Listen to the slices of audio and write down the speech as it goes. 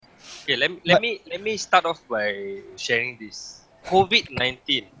Okay, let me start off by sharing this.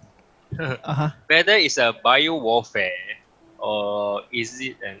 COVID-19, whether it's a bio warfare or is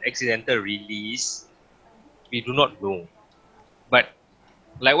it an accidental release, we do not know. But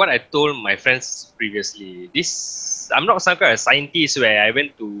like what I told my friends previously, this I'm not some kind of scientist where I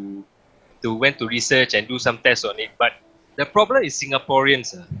went to research and do some tests on it. But the problem is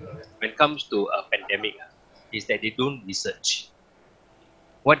Singaporeans when it comes to a pandemic is that they don't research.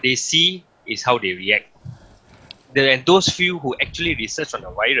 What they see is how they react. And those few who actually research on the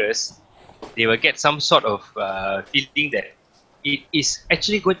virus, they will get some sort of feeling that it is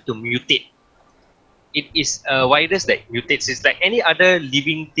actually going to mutate. It is a virus that mutates. It's like any other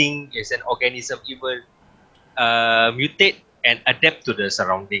living thing is an organism. It will mutate and adapt to the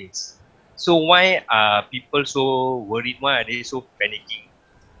surroundings. So why are people so worried? Why are they so panicking?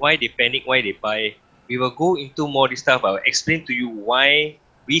 Why they panic? Why they buy? We will go into more this stuff. I will explain to you why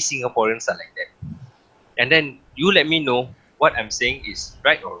we Singaporeans are like that. And then you let me know what I'm saying is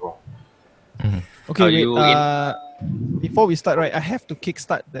right or wrong. Okay, wait. Before we start, right, I have to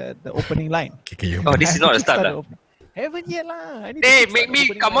kickstart the opening line. Oh, this is not a start. Haven't yet lah. Hey, make me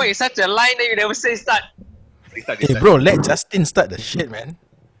come out in such a line that you never say start. Hey, bro, let Justin start the shit, man.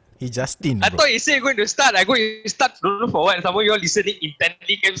 He Justin. I bro. thought you said you're going to start. I go to start. Don't know for what. Some of you all listening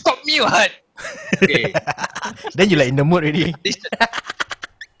intently can stop me, what? Okay. Then you like in the mood already.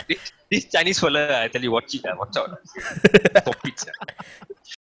 This Chinese fella, I tell you, watch it. Watch out. Stop it.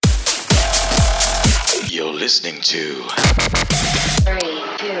 You're listening to 3,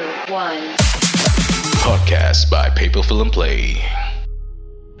 2, 1. Podcast by Paper Film Play.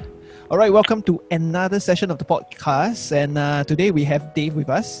 All right, welcome to another session of the podcast. And today we have Dave with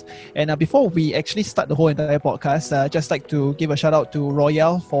us. And before we actually start the whole entire podcast, just like to give a shout out to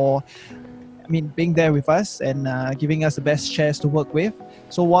Royale for being there with us and giving us the best chairs to work with.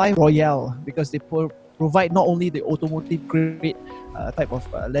 So why Royale? Because they provide not only the automotive grade type of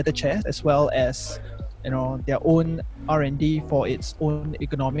leather chairs, as well as their own R&D for its own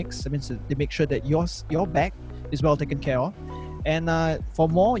economics. So they make sure that your back is well taken care of. And for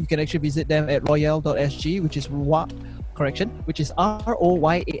more, you can actually visit them at royale.sg, which is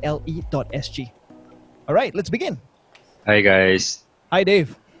ROYALE.sg. All right, let's begin. Hi guys. Hi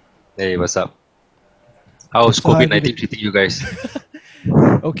Dave. Hey, what's up? How's COVID-19 treating you guys?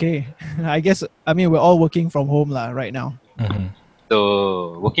 Okay, I guess we're all working from home right now. Mm-hmm.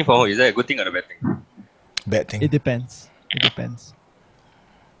 So working from home, is that a good thing or a bad thing? Bad thing. It depends.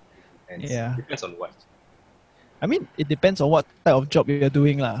 Yeah. Depends on what? It depends on what type of job you're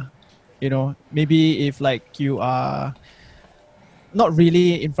doing lah. Maybe if you are not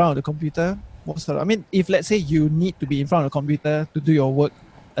really in front of the computer, if let's say you need to be in front of the computer to do your work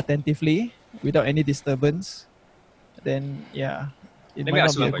attentively without any disturbance, then yeah, it might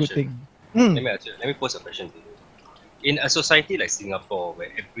not be a good thing. Let me pose a question to you. In a society like Singapore, where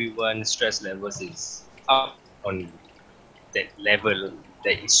everyone's stress levels is up on that level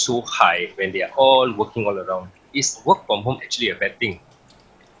that is so high when they are all working all around, is work from home actually a bad thing?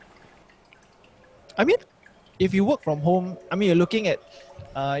 If you work from home, you're looking at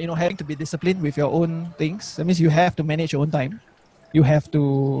having to be disciplined with your own things. That means you have to manage your own time. You have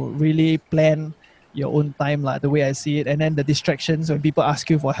to really plan your own time, the way I see it. And then the distractions when people ask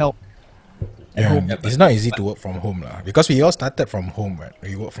you for help. It's not easy to work from home because we all started from home, right?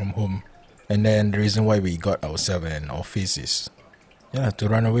 We work from home. And then the reason why we got ourselves an office is to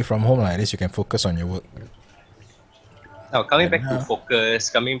run away from home. At least you can focus on your work. Now, coming back to focus,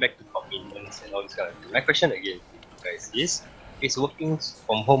 coming back to commitments and all this kind of thing. My question again, guys, is working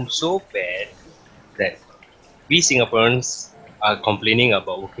from home so bad that we Singaporeans are complaining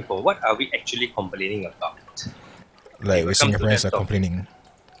about working from home? What are we actually complaining about? We Singaporeans are complaining.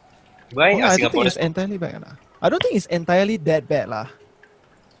 Why are I Singaporeans? don't think it's entirely bad. I don't think it's entirely that bad.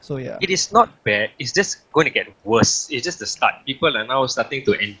 So yeah. It is not bad. It's just going to get worse. It's just the start. People are now starting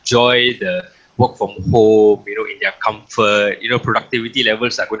to enjoy the work from home, in their comfort. Productivity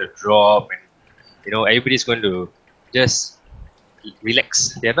levels are going to drop, and everybody's going to just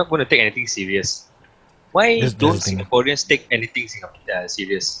relax. They're not going to take anything serious. Why don't Singaporeans take anything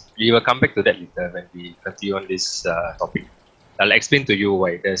serious? We will come back to that later when we continue on this topic. I'll explain to you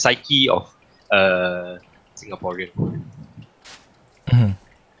why. The psyche of Singaporean. Mm-hmm.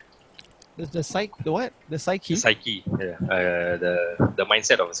 The psyche? The psyche? The psyche, yeah. The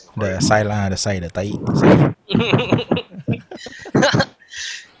mindset of a Singaporean. The tai.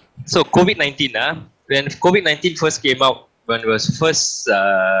 So COVID-19, when COVID-19 first came out, when it was first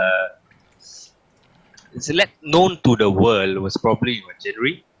known to the world, was probably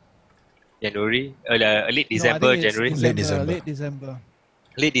January, late December, January. Late December.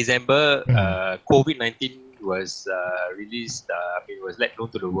 late December, COVID-19 was released. It was let known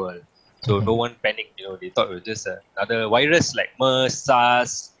to the world. So no one panicked. They thought it was just another virus like MERS,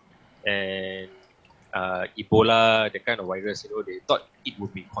 SARS, and Ebola, the kind of virus. They thought it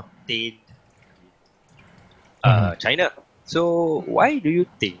would be contained in China. So why do you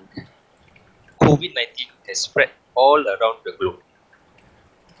think COVID-19 has spread all around the globe?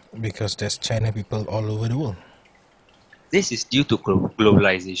 Because there's China people all over the world. This is due to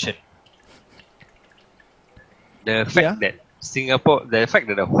globalization. The fact that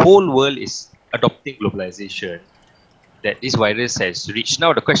the whole world is adopting globalization, that this virus has reached.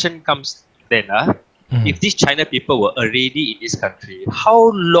 Now the question comes then, if these China people were already in this country,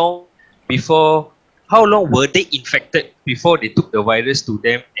 how long were they infected before they took the virus to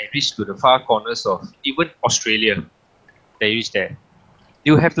them and reached to the far corners of even Australia? They reached there.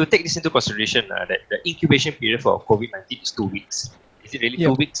 You have to take this into consideration that the incubation period for COVID-19 is 2 weeks. Is it really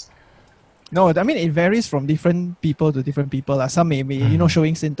 2 weeks? No, I mean, it varies from different people to different people. Some may be,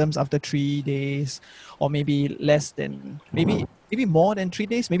 showing symptoms after 3 days, or maybe less than, maybe more than 3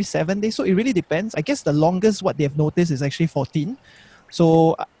 days, maybe 7 days. So it really depends. I guess the longest what they've noticed is actually 14.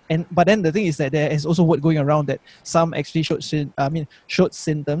 So, but then the thing is that there is also word going around that some actually showed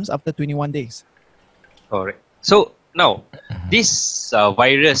symptoms after 21 days. Correct. So now, this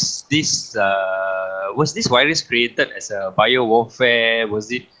virus, was this virus created as a bio-warfare?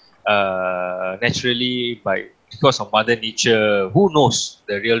 Was it naturally because of Mother Nature? Who knows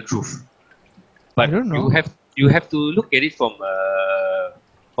the real truth? But I don't know. you have to look at it from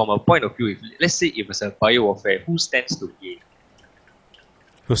a point of view. Let's say if it's a bio-warfare, who stands to gain?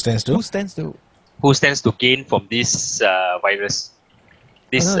 Who stands to? Who stands to gain from this virus,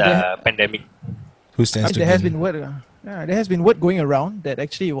 this pandemic? Who stands to there gain? There has been word going around that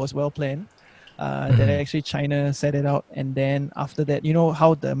actually it was well planned. That actually China set it out, and then after that,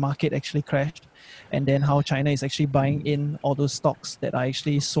 how the market actually crashed, and then how China is actually buying in all those stocks that are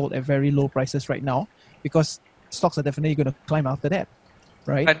actually sold at very low prices right now, because stocks are definitely going to climb after that,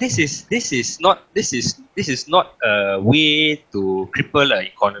 right? But this is not a way to cripple an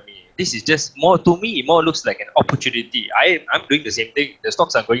economy. This is just more looks like an opportunity. I'm doing the same thing. The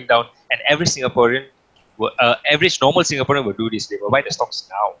stocks are going down, and average normal Singaporean will do this. They will buy the stocks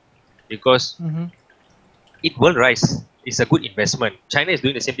now because it will rise. It's a good investment. China is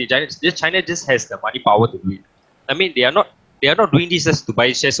doing the same thing. China just has the money power to do it. I mean, they are not doing this just to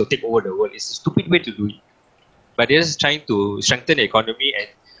buy shares or take over the world. It's a stupid way to do it. But they're just trying to strengthen the economy and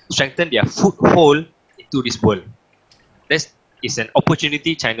strengthen their foothold into this world. That is an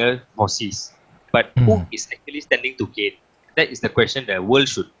opportunity China foresees. But who is actually standing to gain? That is the question the world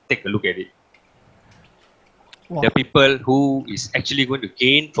should take a look at it. Wow. The people who is actually going to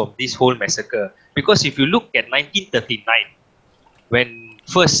gain from this whole massacre. Because if you look at 1939, when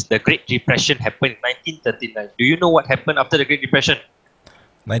first the Great Depression happened in 1939, do you know what happened after the Great Depression?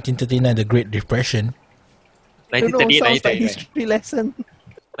 1939, the Great Depression. 1938, 1939. History lesson.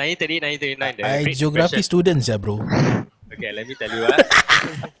 1939, 1939. Geography students, bro. Okay, let me tell you.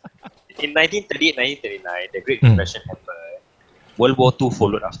 In 1938, 1939, the Great Depression happened. World War II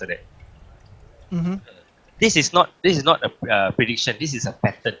followed after that. This is not a prediction. This is a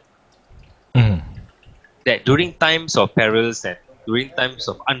pattern. That during times of perils and during times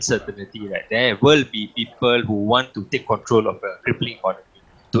of uncertainty, right, there will be people who want to take control of a crippling economy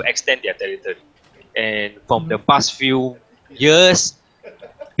to extend their territory. And from the past few years,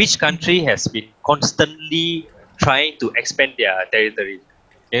 which country has been constantly trying to expand their territory?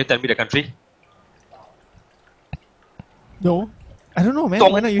 Can you tell me the country? No, I don't know, man.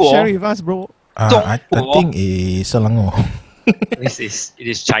 Why don't you share with us, bro? I think it's Selangor. It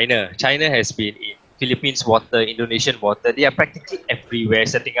is China. China has been in Philippines water, Indonesian water. They are practically everywhere,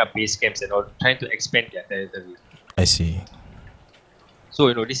 setting up base camps and all, trying to expand their territory. I see.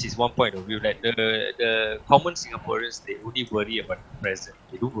 So, this is one point of view that the common Singaporeans, they only worry about the present.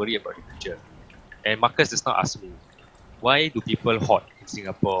 They don't worry about the future. And Marcus does not ask me, why do people hoard in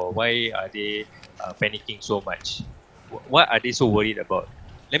Singapore? Why are they panicking so much? What are they so worried about?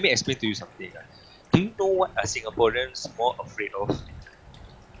 Let me explain to you something. Do you know what are Singaporeans more afraid of?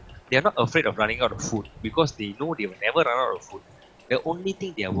 They are not afraid of running out of food because they know they will never run out of food. The only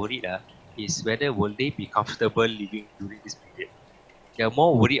thing they are worried is whether will they be comfortable living during this period. They are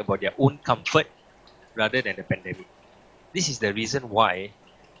more worried about their own comfort rather than the pandemic. This is the reason why,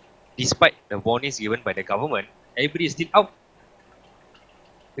 despite the warnings given by the government, everybody is still out.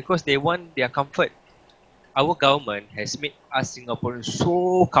 Because they want their comfort. Our government has made us Singaporeans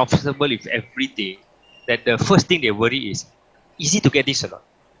so comfortable with everything that the first thing they worry is it to get this or not?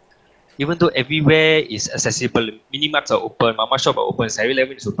 Even though everywhere is accessible, mini-marts are open, mama shop are open,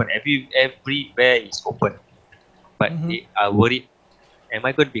 7-Eleven is open, everywhere is open. But they are worried, am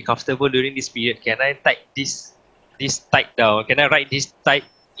I going to be comfortable during this period? Can I type this type down? Can I write this type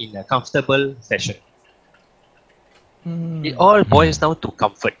in a comfortable fashion? It all boils down to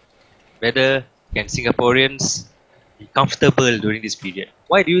comfort. Whether can Singaporeans be comfortable during this period?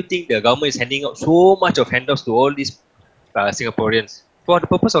 Why do you think the government is handing out so much of handouts to all these Singaporeans? For the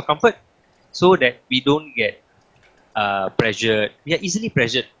purpose of comfort, so that we don't get pressured. We are easily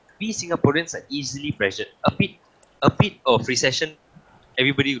pressured. We Singaporeans are easily pressured. A bit of recession,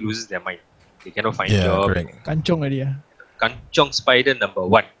 everybody loses their mind. They cannot find job. Correct. Kanchong already. Kanchong spider number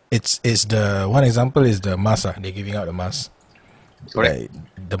 1. It's the one example is the mask. They're giving out the mask. Correct.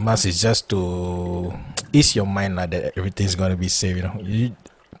 Like, the mask is just to ease your mind that everything's gonna be safe.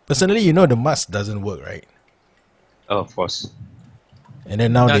 Personally, the mask doesn't work, right? Oh, of course. And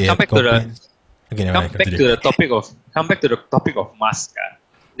then now they come back to the topic of mask.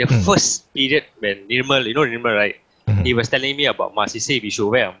 The first period when Nirmal, Nirmal, right? He was telling me about mask. He said we should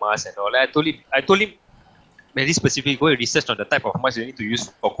wear a mask and all. I told him very specifically, go and research on the type of mask you need to use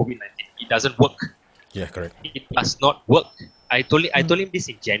for COVID-19. It doesn't work. Yeah, correct. It does not work. I told him this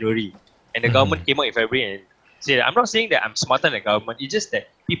in January, and the government came out in February and said, I'm not saying that I'm smarter than the government. It's just that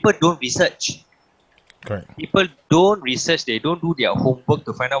people don't research. Correct. People don't research. They don't do their homework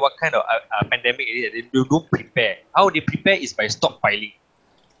to find out what kind of pandemic it is. They don't prepare. How they prepare is by stockpiling,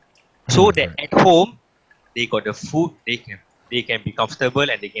 so that at home they got the food. They can be comfortable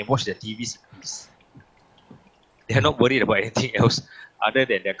and they can watch their TVs in peace. They are not worried about anything else other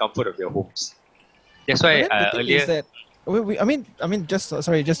than the comfort of their homes. That's why earlier. Just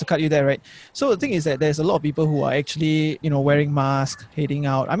to cut you there, right? So the thing is that there's a lot of people who are actually, wearing masks, heading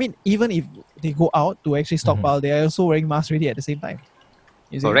out. I mean, even if they go out to actually stockpile, they are also wearing masks really at the same time.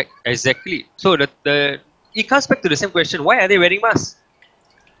 Correct, exactly. So it comes back to the same question: why are they wearing masks?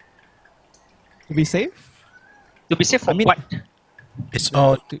 To be safe. To be safe from what? It's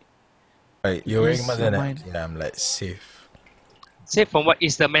all. Right, you're wearing mask and I'm like safe. Safe from what?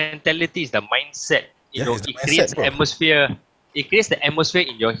 Is the mentality, is the mindset. It creates the atmosphere. It creates the atmosphere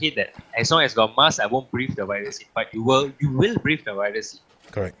in your head that as long as I got mask, I won't breathe the virus in. But you will breathe the virus in.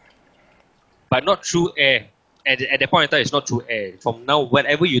 Correct. But not through air. At that point in time, it's not through air. From now,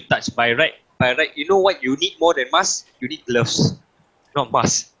 whatever you touch, by right, you know what you need more than mask? You need gloves, not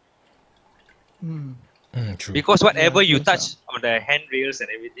mask. True. Because whatever you touch on the handrails and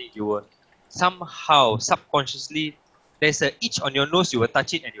everything, you will somehow, subconsciously, there's an itch on your nose, you will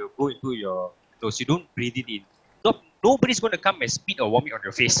touch it and you will go into your nose. You don't breathe it in. Nobody's going to come and spit or vomit on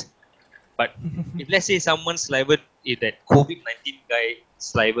your face. But if let's say someone's saliva, if that COVID-19 guy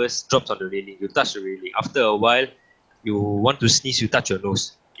saliva drops on the railing, you touch the railing. After a while, you want to sneeze, you touch your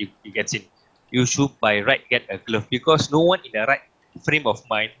nose. It gets in. You should by right get a glove, because no one in the right frame of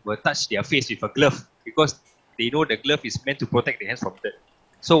mind will touch their face with a glove, because they know the glove is meant to protect their hands from dirt.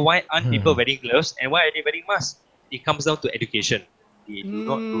 So why aren't people wearing gloves, and why are they wearing masks? It comes down to education. They do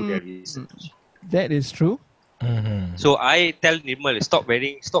not do their research. That is true. So I tell Nirmal, stop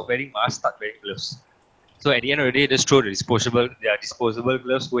wearing masks, start wearing gloves. So at the end of the day, just throw the disposable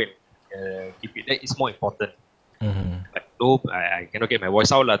gloves, go and keep it. That is more important. But no, I cannot get my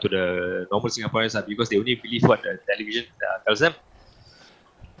voice out to the normal Singaporeans because they only believe what the television tells them.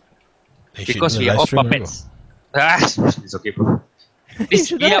 Because we are all puppets. It's okay, bro. It's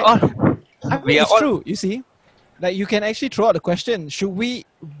true, you see. Like, you can actually throw out the question, should we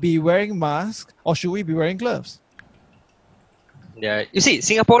be wearing masks or should we be wearing gloves? Yeah, you see,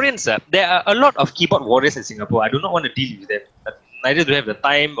 Singaporeans, there are a lot of keyboard warriors in Singapore. I do not want to deal with them. Neither do I have the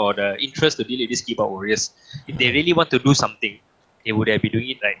time or the interest to deal with these keyboard warriors. If they really want to do something, they would have been doing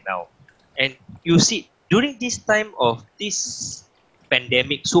it right now. And you see, during this time of this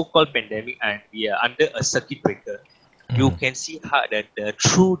pandemic, so-called pandemic, and we are under a circuit breaker, you can see how the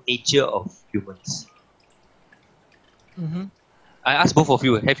true nature of humans. I ask both of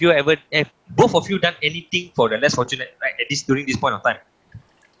you, have both of you done anything for the less fortunate during this point of time?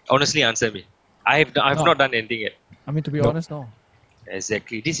 Honestly, answer me. I've not done anything yet. I mean, to be honest, no.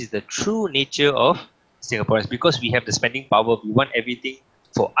 Exactly. This is the true nature of Singaporeans, because we have the spending power. We want everything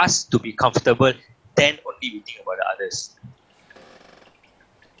for us to be comfortable. Then only we think about the others.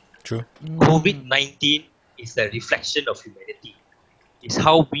 True. COVID-19 is a reflection of humanity. It's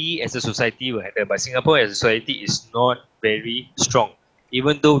how we as a society will handle. But Singapore as a society is not very strong.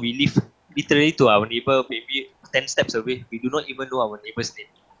 Even though we live literally to our neighbor, maybe 10 steps away, we do not even know our neighbor's name.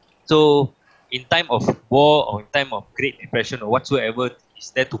 So, in time of war or in time of Great Depression or whatsoever is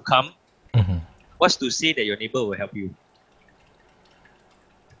there to come, what's to say that your neighbor will help you?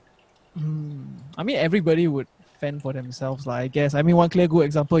 I mean, everybody would fend for themselves, I guess. I mean, one clear good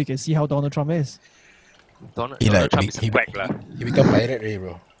example, you can see how Donald Trump is. Donald Trump is a quack. He become pirate already,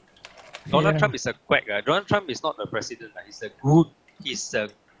 bro. Donald Trump is a quack. Donald Trump is not a president. He's a good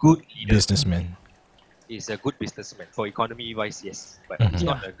leader. Businessman. He's a good businessman for economy wise, yes. But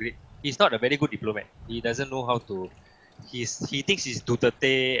he's not a very good diplomat. He doesn't know how to. He thinks he's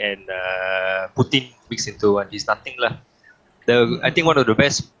Duterte and Putin mixed into one. He's nothing lah. I think one of the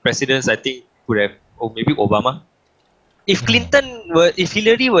best presidents could have, or maybe Obama. If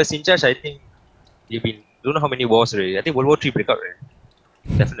Hillary was in charge, I think they've been don't know how many wars already. I think World War III break out already.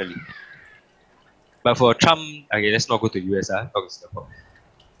 Definitely. But for Trump, okay, let's not go to US. Talk to Singapore.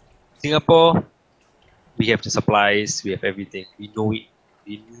 Singapore, we have the supplies, we have everything. We know it.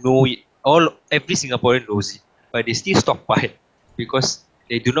 Every Singaporean knows it, but they still stockpile because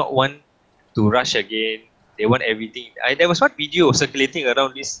they do not want to rush again. They want everything. There was one video circulating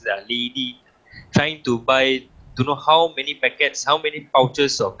around this lady trying to buy, to know how many packets, how many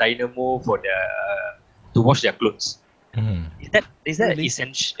pouches of Dynamo for to wash their clothes. Is that really?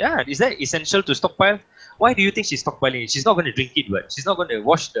 essential? Yeah, is that essential to stockpile? Why do you think she's stockpiling? She's not going to drink it, but she's not going to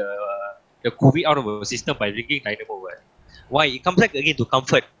wash the COVID out of her system by drinking Dynamo. But why? It comes back again to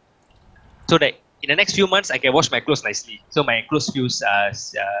comfort, so that in the next few months I can wash my clothes nicely. So my clothes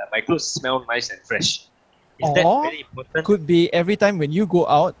my clothes smell nice and fresh. Is that very important? Could be every time when you go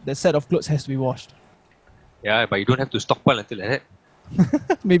out, the set of clothes has to be washed. Yeah, but you don't have to stockpile until like that.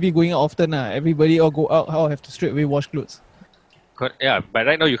 Maybe going out often, everybody all go out, all have to straight away wash clothes. Yeah, but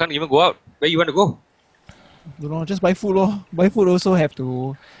right now you can't even go out. Where you want to go? Don't know, just buy food lor. Buy food also have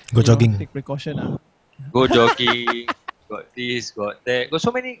to go jogging. Take precaution. Go jogging. Got this, got that. Got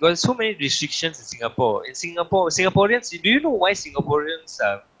so many restrictions in Singapore. Singaporeans. Do you know why Singaporeans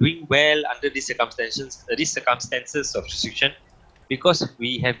are doing well under these circumstances of restriction? Because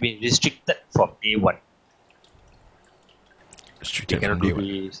we have been restricted from day one. We cannot do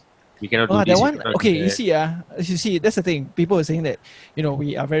this. We cannot do this. Okay, you see, that's the thing. People are saying that,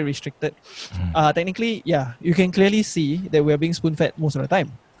 we are very restricted. Technically, you can clearly see that we are being spoon-fed most of the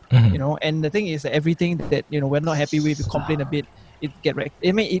time. And the thing is that everything that, we're not happy with, we complain a bit,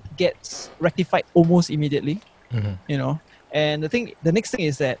 it gets rectified almost immediately. And the next thing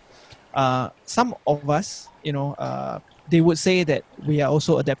is that some of us, they would say that we are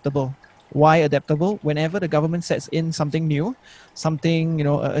also adaptable. Why adaptable? Whenever the government sets in something new,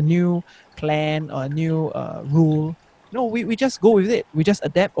 a new plan or a new rule, we just go with it. We just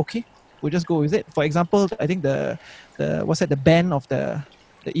adapt. Okay, we just go with it. For example, I think the ban of the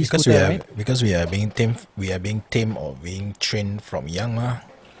e-scooter, right? Because we are being tamed or being trained from young,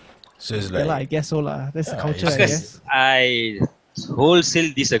 so it's like I guess so lah. That's the culture, I guess. I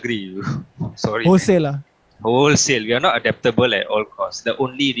wholesale disagree. Sorry. Wholesale. We are not adaptable at all costs. The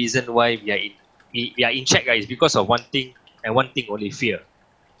only reason why we are in check, guys, is because of one thing and one thing only: fear.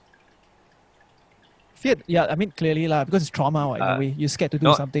 Fear, I mean clearly lah, because it's trauma in a way. You're scared to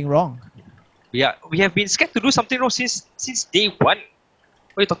do something wrong. Yeah, we have been scared to do something wrong since day one.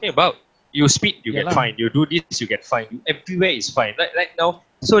 What are you talking about? You speed, you get fined. You do this, you get fined. Everywhere is fine. Right now,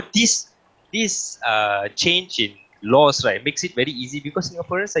 so this change in laws, right, makes it very easy because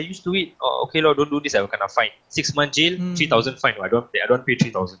Singaporeans are used to it. Oh, okay, Lord, don't do this. I will kind of fine. 6 months jail, 3,000 fine. I don't pay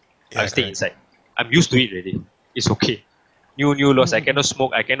 3,000. I'll stay inside. I'm used to it already. It's okay. New laws. I cannot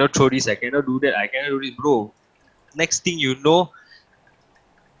smoke. I cannot throw this. I cannot do that. I cannot do this, bro. Next thing you know,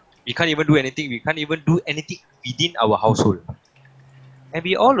 we can't even do anything. We can't even do anything within our household, and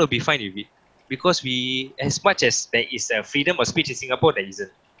we all will be fine with it because as much as there is a freedom of speech in Singapore, there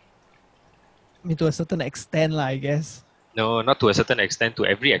isn't. I mean, to a certain extent, I guess. No, not to a certain extent, to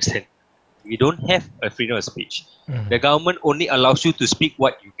every extent. We don't have a freedom of speech. The government only allows you to speak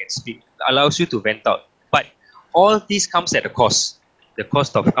what you can speak, allows you to vent out. But all this comes at a cost. The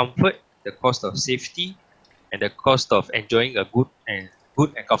cost of comfort, the cost of safety, and the cost of enjoying a good and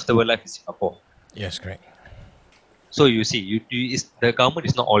comfortable life in Singapore. Yes, correct. So you see, the government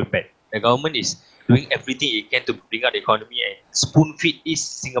is not all bad. The government is doing everything it can to bring out the economy and spoon-feed these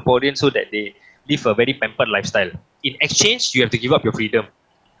Singaporeans so that they live a very pampered lifestyle. In exchange, you have to give up your freedom.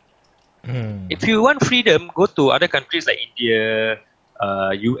 If you want freedom, go to other countries like India,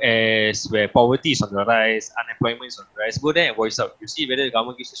 US, where poverty is on the rise, unemployment is on the rise. Go there and voice out. You see whether the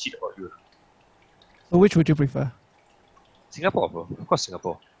government gives a shit about you. So which would you prefer? Singapore, bro. Of course,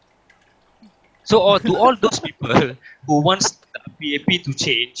 Singapore. So to all those people who wants the PAP to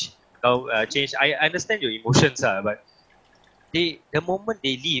change, I understand your emotions, but the moment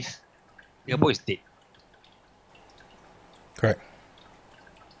they leave, Singapore is dead. Correct.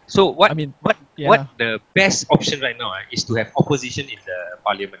 So what what the best option right now is to have opposition in the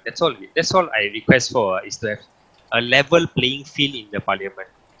parliament. That's all. That's all I request for is to have a level playing field in the parliament,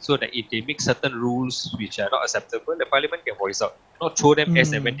 so that if they make certain rules which are not acceptable, the parliament can voice out, not throw them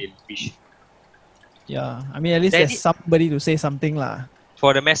as and when they wish. Yeah, I mean, at least there's somebody to say something lah.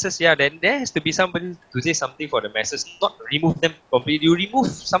 For the masses, then there has to be somebody to say something for the masses, not remove them completely. You remove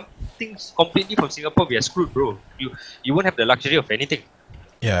something completely from Singapore, we are screwed, bro. You won't have the luxury of anything.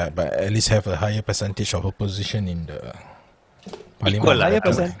 Yeah, but at least have a higher percentage of opposition in the parliament. Equal Higher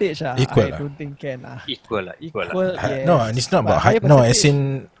percentage, equal I don't think can. Equal. Yes. No, it's not about high. No, as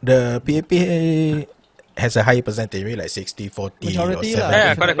in the PAP has a higher percentage, maybe like 60-40 Majority or 70.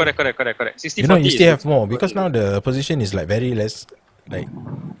 Yeah, correct. 60, You know, 40 you still is have more because now the opposition is like very less, like,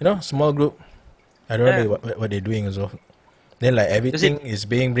 you know, small group. I don't know what they're doing as well. Then like everything is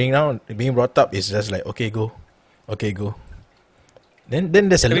being brought up. It's just like okay go. Then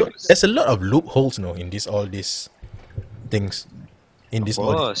there's a lot of loopholes, no, in all these things, in this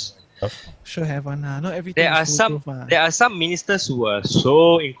all this stuff. Sure have one. Not everything. There are some ministers who are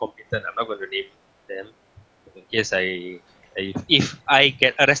so incompetent. I'm not going to name them. In case if I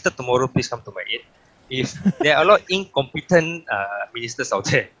get arrested tomorrow, please come to my aid. If there are a lot of incompetent ministers out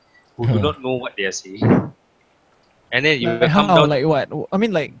there who do not know what they are saying, and then you come down like what? I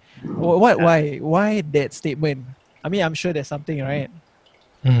mean, like what? Why that statement? I mean, I'm sure there's something, right?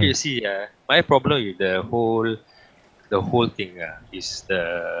 You see, my problem with the whole thing is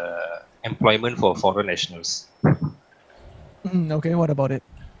the employment for foreign nationals. Okay, what about it?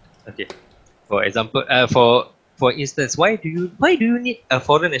 Okay, for example, for instance, why do you need a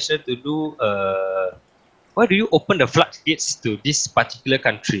foreign national to do? Why do you open the floodgates to this particular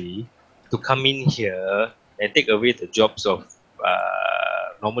country to come in here and take away the jobs of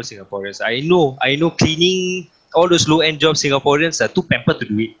normal Singaporeans? I know, cleaning all those low-end jobs, Singaporeans are too pampered to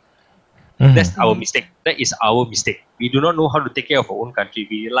do it. That's our mistake. That is our mistake. We do not know how to take care of our own country.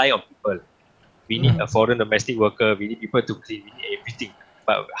 We rely on people. We need a foreign domestic worker. We need people to clean. We need everything.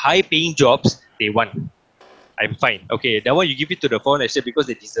 But high-paying jobs, they want. I'm fine. Okay, that one you give it to the foreign national because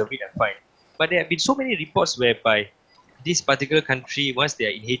they deserve it. I'm fine. But there have been so many reports whereby this particular country, once they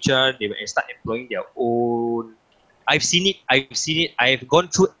are in HR, they will start employing their own. I've seen it. I've gone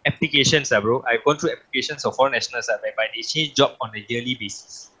through applications, bro. I've gone through applications of foreign nationals whereby they change job on a yearly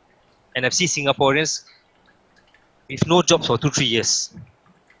basis. And I've seen Singaporeans with no jobs for 2-3 years.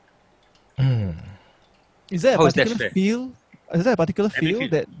 Is there a particular field? Is there a particular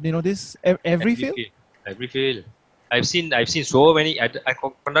field that this every field? Every field. I've seen so many. I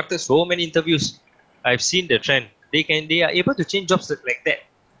conducted so many interviews. I've seen the trend. They are able to change jobs like that.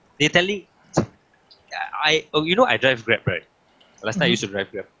 They're telling. I drive Grab, right? Last time I used to drive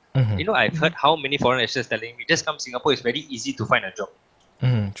Grab. I've heard how many foreign nationals telling me just come Singapore. It's very easy to find a job.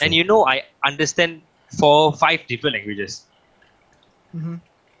 And I understand 4-5 different languages.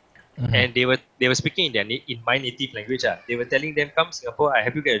 And they were speaking in my native language. They were telling them, come Singapore, I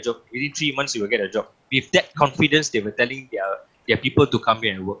help you get a job. Within 3 months you will get a job. With that confidence, they were telling their people to come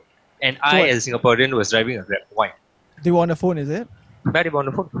here and work. And I, as a Singaporean, was driving a Grab. Why? They were on the phone, is it? Yeah, they were on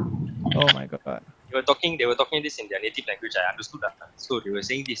the phone. Oh my god. They were talking this in their native language. I understood that. So they were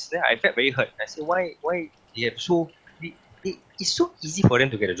saying this. Then I felt very hurt. I said, why they have it's so easy for them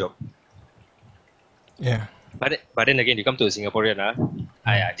to get a job. Yeah. But then again, you come to a Singaporean,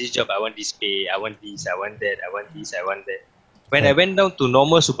 this job, I want this pay, I want this, I want that, I want this, I want that. When I went down to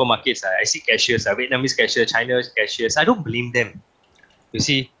normal supermarkets, I see cashiers, Vietnamese cashiers, Chinese cashiers. I don't blame them. You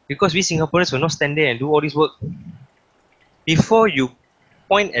see, because we Singaporeans will not stand there and do all this work. Before you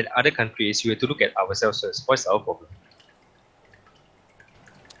point at other countries, you have to look at ourselves first. What's our problem?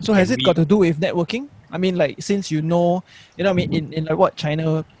 So has it got to do with networking? I mean, like, since in like what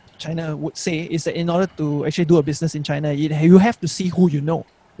China would say is that in order to actually do a business in China, you have to see who you know.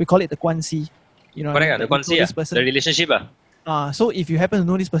 We call it the Guanxi. Correct, the Guanxi, the relationship. So if you happen to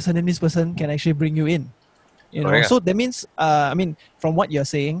know this person, then this person can actually bring you in. So that means, from what you're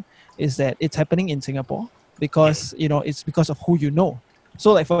saying, is that it's happening in Singapore because it's because of who you know.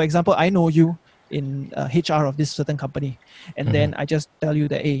 So, like, for example, I know you in HR of this certain company, and then I just tell you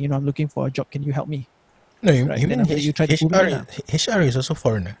that, hey, I'm looking for a job. Can you help me? No, you mean HR is also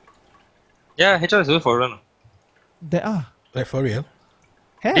foreigner. Yeah, HR is also foreigner. There are. Like, for real?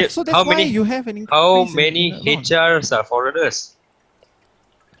 Yeah, so that's why you have an increase. How many HRs are foreigners?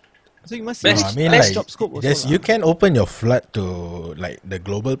 So you must see less job scope also. You can open your flood to like the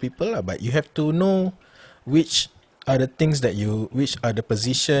global people, but you have to know which are the things which are the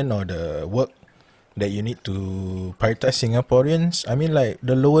position or the work that you need to prioritize Singaporeans. I mean, like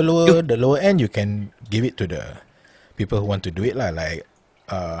the lower end, you can give it to the people who want to do it, like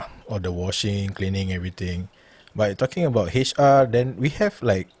all the washing, cleaning, everything. But talking about HR, then we have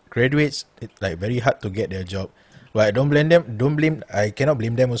like graduates, like very hard to get their job. But don't blame them. I cannot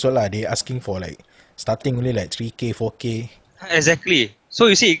blame them also lah. They asking for like starting only like 3K, 4K. Exactly. So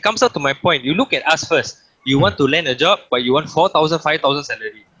you see, it comes out to my point. You look at us first. You want to land a job, but you want 4,000, 5,000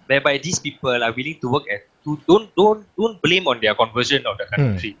 salary. Whereby these people are willing to work at. Don't blame on their conversion of the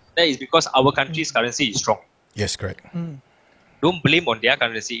country. That is because our country's currency is strong. Yes, correct. Don't blame on their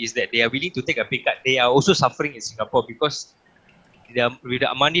currency. Is that they are willing to take a pay cut. They are also suffering in Singapore because with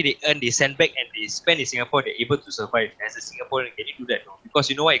the money they earn, they send back and they spend in Singapore, they're able to survive. As a Singaporean, can you do that? No? Because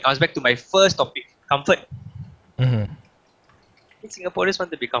you know what? It comes back to my first topic, comfort. Singaporeans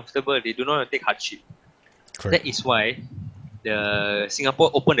want to be comfortable. They do not want to take hardship. Correct. That is why the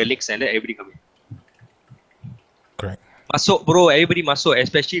Singapore open the legs and let everybody come in. Correct. Masuk bro, everybody masuk.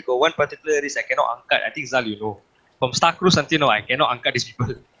 Especially got one particular risk I cannot angkat. I think Zal, you know. From Star Cruise until now, I cannot angkat these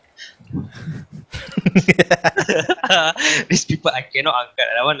people. These people I cannot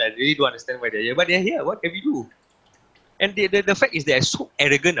angkat. I really don't understand why they're here. But they're here. What can we do? And the fact is they are so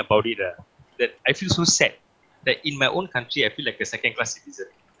arrogant about it that I feel so sad that in my own country I feel like a second-class citizen.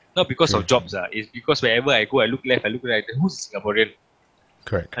 Not because of jobs. It's because wherever I go, I look left, I look right. Who's Singaporean?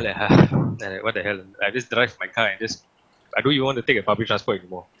 Correct. I'm like, what the hell? I just drive my car and I don't even want to take a public transport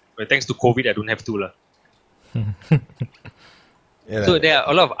anymore. But thanks to COVID, I don't have to. So there are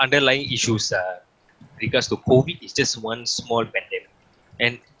a lot of underlying issues regards to COVID. It's just one small pandemic.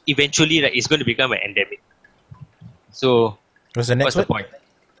 And eventually it's going to become an endemic. So what's the next the point?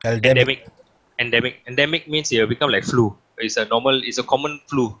 Endemic means it will become like flu. It's a common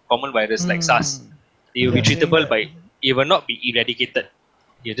flu, common virus like SARS. It will be treatable it will not be eradicated.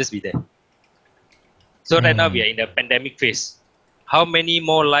 It will just be there. So right now we are in the pandemic phase. How many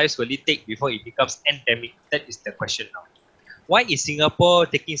more lives will it take before it becomes endemic? That is the question now. Why is Singapore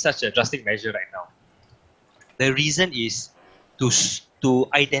taking such a drastic measure right now? The reason is to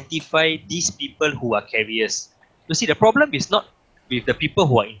identify these people who are carriers. You see, the problem is not with the people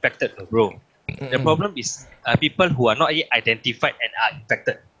who are infected, bro. The problem is people who are not yet identified and are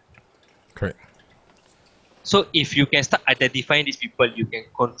infected. Correct. So if you can start identifying these people, you can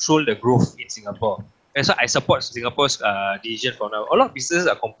control the growth in Singapore. That's why I support Singapore's decision for now. A lot of businesses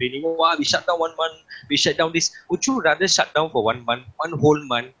are complaining, wow, we shut down 1 month, we shut down this. Would you rather shut down for 1 month, one whole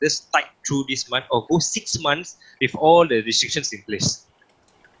month, just tight through this month, or go 6 months with all the restrictions in place?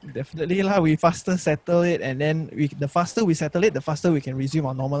 Definitely lah. We faster settle it, and then the faster we settle it, the faster we can resume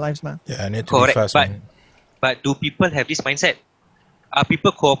our normal lives, man. Yeah, I need to Correct, be fast, man. But do people have this mindset? Are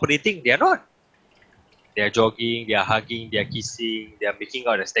people cooperating? They are not. They are jogging, they are hugging, they are kissing, they are making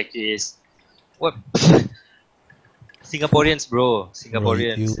out the staircase. What? Singaporeans, bro.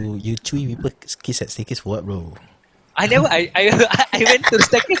 Singaporeans. Bro, you chewy people kiss at staircase for what, bro? I went to the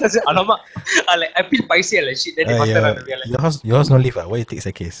staircase. I said, alamak. I feel paiseh like shit. Then they faster run away. Your house no lift, why you take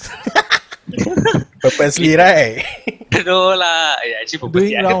staircase? Purposely, right? No lah. Actually,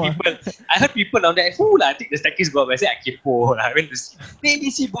 purposely. I heard people down there. I take the staircase go up. I said, I kepo. I went to see.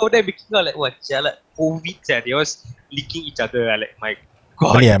 Maybe see both them making out like, what, jalan COVID. They was licking each other. Like, my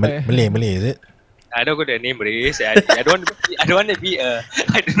God. Malay, is it? I don't go to the name race. I don't want it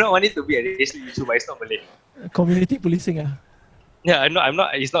to be a racial issue, but it's not Malay. Community policing. Yeah, I'm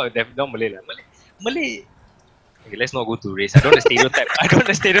not. It's not Malay. Malay. Okay, let's not go to race. I don't want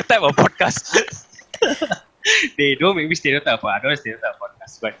to stereotype a podcast. They don't make me stereotype. I don't want to stereotype a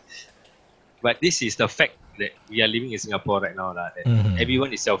podcast. But this is the fact that we are living in Singapore right now. That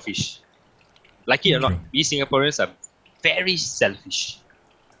everyone is selfish. Like it or not, we Singaporeans are very selfish.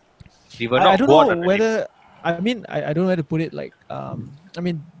 We were not I don't born know whether. I mean, I don't know where to put it. Like, I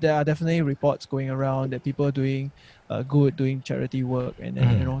mean, there are definitely reports going around that people are doing good, doing charity work, and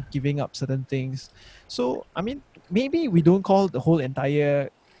then giving up certain things. So, I mean, maybe we don't call the whole entire.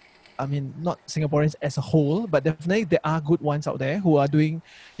 I mean, not Singaporeans as a whole, but definitely there are good ones out there who are doing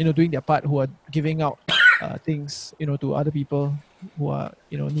their part, who are giving out things, to other people who are,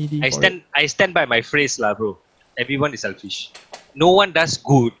 needy. I stand by my phrase, lah, bro. Everyone is selfish. No one does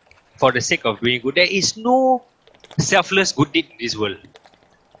good for the sake of doing good. There is no selfless good deed in this world.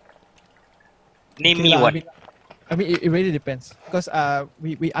 Name me one. I mean, it really depends because I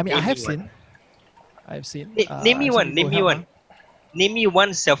have seen. Name me one. Name me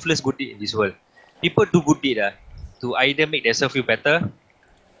one selfless good deed in this world. People do good deed to either make themselves feel better,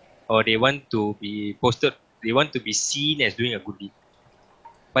 or they want to be posted. They want to be seen as doing a good deed.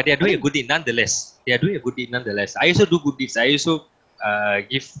 But they are doing a good deed nonetheless. I also do good deeds. I also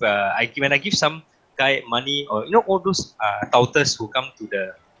when I give some guy money, or all those touters who come to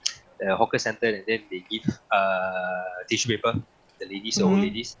the hawker center and then they give tissue paper, the ladies, the old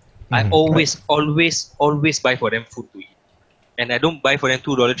ladies. I always buy for them food to eat. And I don't buy for them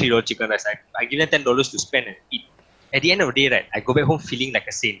 $2, $3 chicken rice. I give them $10 to spend and eat. At the end of the day, right, I go back home feeling like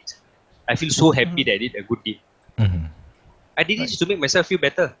a saint. I feel so happy that I did a good deed. I did it to make myself feel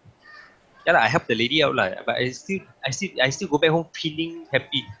better. Yeah, I helped the lady out, but I still go back home feeling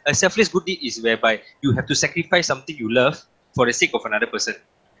happy. A selfless good deed is whereby you have to sacrifice something you love for the sake of another person.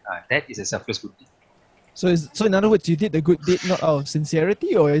 That is a selfless good deed. So in other words, you did the good deed not out of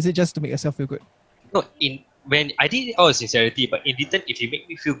sincerity, or is it just to make yourself feel good? No, when I did it out of sincerity, but in return, if you make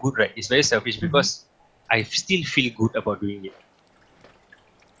me feel good, right, it's very selfish because I still feel good about doing it.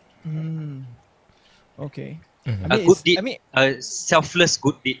 Okay. A good deed, a selfless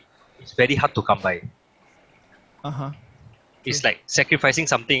good deed, it's very hard to come by. It's like sacrificing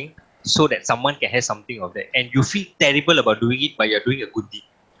something so that someone can have something of that, and you feel terrible about doing it, but you're doing a good deed.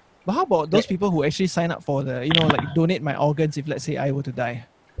 But how about those people who actually sign up for the, like donate my organs if let's say I were to die?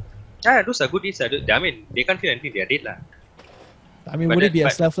 Yeah, those are good deeds. I mean, they can't feel anything; they are dead, lah. I mean, would it be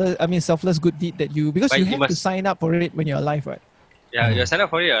a selfless good deed that you, because you have to sign up for it when you're alive, right? Yeah, you sign up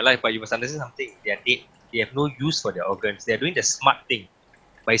for it, you're alive, but you must understand something. They are dead. They have no use for their organs. They are doing the smart thing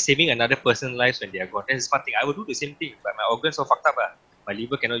by saving another person's lives when they are gone. That's the smart thing. I would do the same thing, but my organs are fucked up. My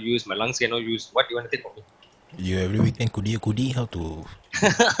liver cannot use, my lungs cannot use. What do you want to take from me? You every weekend kudi how to?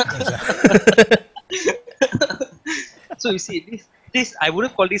 So you see, this I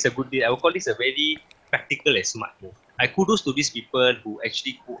wouldn't call this a good deed. I would call this a very practical and smart move. I kudos to these people who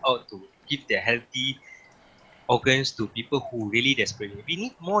actually go out to give their healthy organs to people who really desperately. We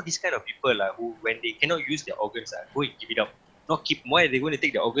need more this kind of people who, when they cannot use their organs, go and give it up. Not keep. Why are they going to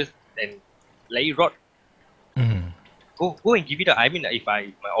take their organs and let it rot? Go and give it up. I mean, if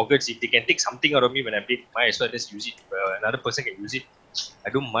my organs, if they can take something out of me when I'm dead, might as well just use it. Another person can use it. I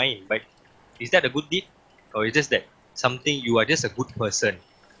don't mind. But is that a good deed, or is just that something you are just a good person?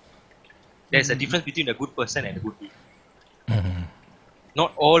 There's a difference between a good person and a good deed.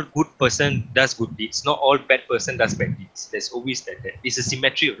 Not all good person does good deeds. Not all bad person does bad deeds. There's always that. It's a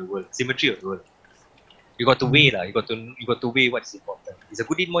symmetry of the world. You got to weigh You got to weigh what's important. Is a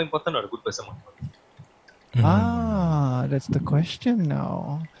good deed more important or a good person more important? That's the question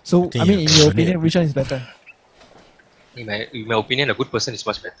now. So, I mean, in your opinion, which one is better? In my opinion, a good person is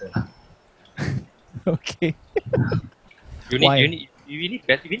much better. Okay. You need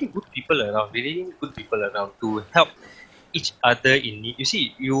good people around. You need good people around to help each other in need. You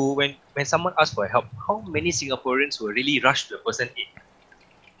see, when someone asks for help, how many Singaporeans will really rush to a person in?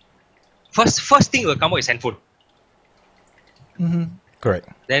 First thing will come out is handphone. Correct.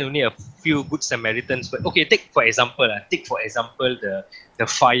 Then only a few good Samaritans. But okay, take for example the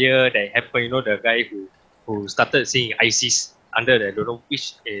fire that happened. The guy who started seeing ISIS under the, I don't know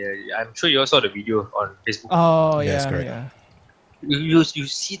which. I'm sure you all saw the video on Facebook. Oh yes, yeah, correct. yeah. You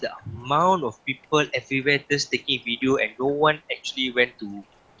see the amount of people everywhere just taking video, and no one actually went to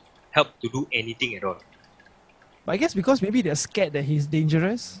help to do anything at all. But I guess because maybe they're scared that he's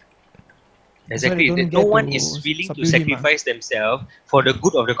dangerous. Exactly. No one is willing to sacrifice themselves for the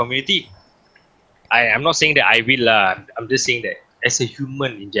good of the community. I'm not saying that I will. I'm just saying that as a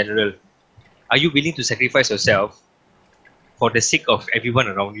human in general, are you willing to sacrifice yourself for the sake of everyone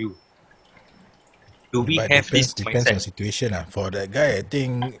around you? Do we have this mindset? Depends on situation. For that guy, I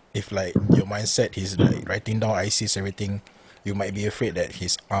think if like your mindset is like writing down ISIS everything, you might be afraid that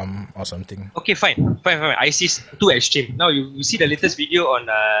he's armed or something. Okay, fine. ISIS too extreme. Now you see the latest video on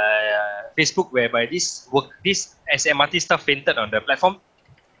Facebook whereby this SMRT staff fainted on the platform.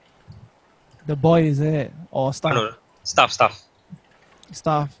 The boy is it or staff? No, staff.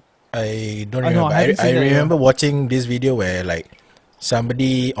 Staff. I don't remember. I remember watching this video where like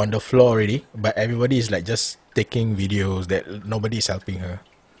somebody on the floor already, but everybody is like just taking videos that nobody is helping her.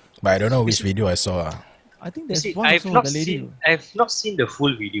 But I don't know which video I saw. I think there's one also of the lady. I've not seen the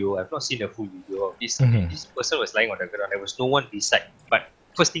full video. Of this. This person was lying on the ground. There was no one beside. But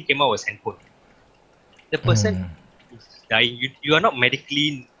first thing came out was handphone. The person is dying. You are not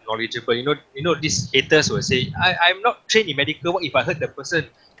medically knowledgeable. You know these haters will say, I'm not trained in medical. What if I hurt the person?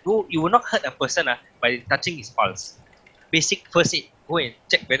 No, you will not hurt a person by touching his pulse. Basic first aid. Go and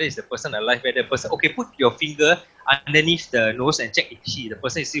check whether is the person alive, whether the person. Okay, put your finger underneath the nose and check if the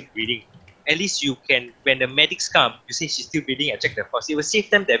person is still breathing. At least you can, when the medics come, you say she's still breathing and check the pulse. It will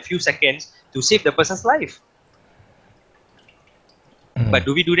save them that few seconds to save the person's life. But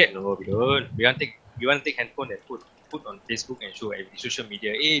do we do that? No, we don't. We want to take handphone and put on Facebook and show every social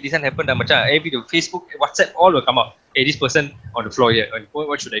media. Hey, this one happened. Every video, Facebook, WhatsApp, all will come out. Hey, this person on the floor here.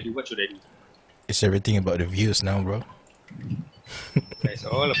 What should I do? It's everything about the views now, bro. It's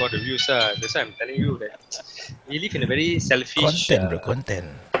all about the views. That's why I'm telling you that we live in a very selfish... Content.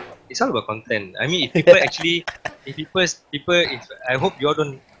 it's all about content. I mean, if people actually, if I hope you all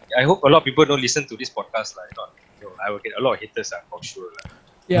don't. I hope a lot of people don't listen to this podcast. Like, not, I will get a lot of haters for sure.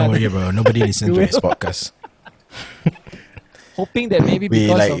 Yeah, Don't worry, bro. Nobody listens to this podcast. hoping that maybe We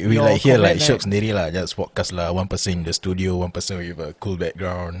because like of we your like here comment, like Shok sendiri lah. Just podcast lah. One person in the studio, one person with a cool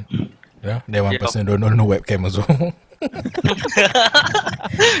background. Yeah, then one person don't know no webcam also.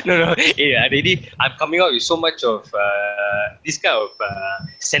 No. Really, I'm coming out with so much of this kind of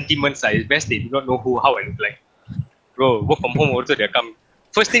sentiments. It's best they do not know how I look like. Bro, work from home also they come.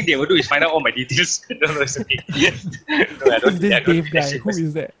 First thing they will do is find out all my details. No, it's okay. No, I don't. Who's this I don't Dave guy? Who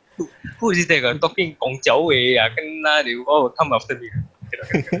is that? Who is this guy talking Gong Jiao Wei? They all will come after me.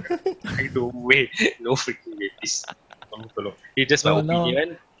 No way. No freaking way. Please. It's just my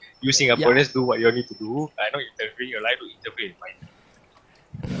opinion. You Singaporeans do what you need to do. I know interfering your life to interfere in mine.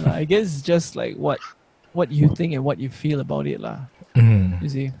 I guess just like what you think and what you feel about it lah. You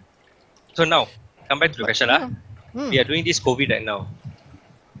see. So now, come back to the question lah. We are doing this COVID right now.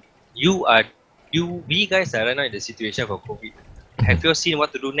 We guys are right now in the situation for COVID. Have you seen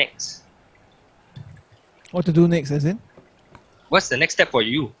what to do next? What to do next, as in? What's the next step for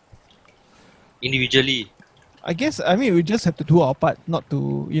you? Individually. I guess, we just have to do our part, not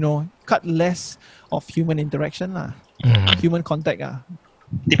to, cut less of human interaction lah. Human contact lah.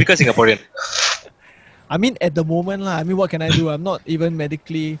 Typical Singaporean. At the moment lah, what can I do? I'm not even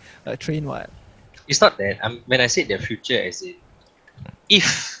medically trained, what? It's not that. When I say the future, as in,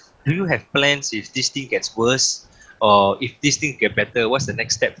 do you have plans if this thing gets worse, or if this thing get better? What's the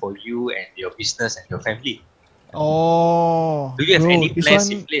next step for you and your business and your family? Oh, do you have any plans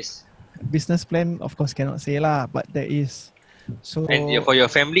in place? Business plan, of course, cannot say lah, but there is. So and for your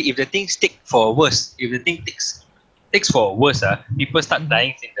family, if the thing takes for worse, people start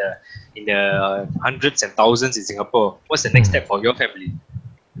dying in the hundreds and thousands in Singapore. What's the next step for your family?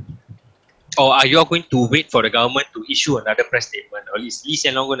 Or are you all going to wait for the government to issue another press statement? Or is Lee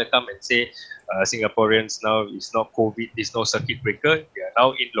Hsien Loong going to come and say, Singaporeans now, it's not COVID, it's no circuit breaker, we are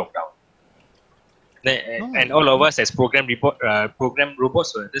now in lockdown. And all of us as program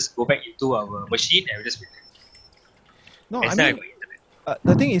robots will just go back into our machine and we just wait. No,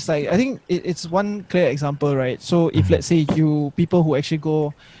 the thing is, I think it's one clear example, right? So if let's say people who actually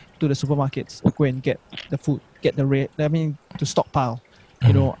go to the supermarkets to go and get the food, to stockpile,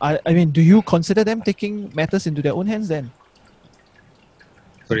 do you consider them taking matters into their own hands then?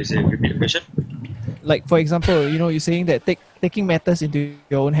 Sorry, repeat the question. Like for example, you're saying that taking matters into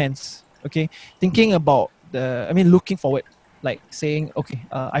your own hands. Okay, thinking about looking forward, like saying, okay,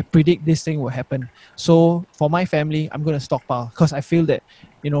 I predict this thing will happen. So for my family, I'm going to stockpile because I feel that,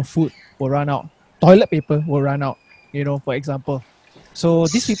 food will run out, toilet paper will run out, for example. So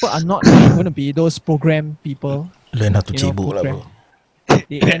these people are not going to be those program people. Learn how to cibuk lah, bro.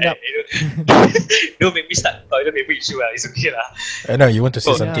 They end up. Don't make me start toilet paper issue. It's okay lah. I know you want to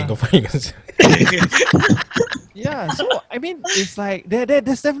say something. Yeah, so it's like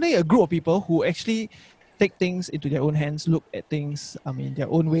there's definitely a group of people who actually take things into their own hands, look at things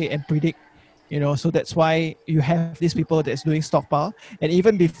their own way and predict, so that's why you have these people that's doing stockpile. And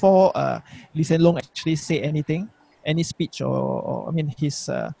even before Lee Hsien Loong actually say anything, any speech or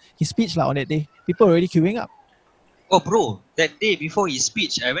his speech on that day, people are already queuing up. Oh bro, that day before his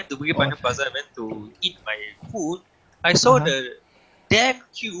speech, I went to Bukit Panjang Plaza, I went to eat my food. I saw the damn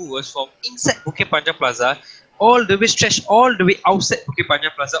queue was from inside Bukit Panjang Plaza all the way stretched all the way outside Bukit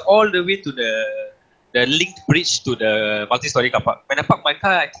Panjang Plaza, all the way to the linked bridge to the multi-story car park. When I parked my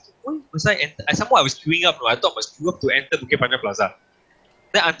car, I think, was I enter? Somehow I was queuing up. No, I thought I was queuing up to enter Bukit Panjang Plaza.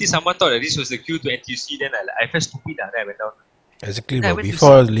 Then until someone thought that this was the queue to NTUC, then I felt stupid. Then I went down. Exactly, bro.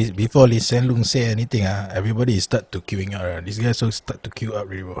 Before Lee Hsien Loong say anything, everybody start to queuing up. This guy so start to queue up,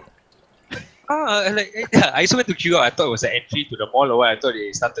 bro. I also went to queue up. I thought it was an entry to the mall or what. I thought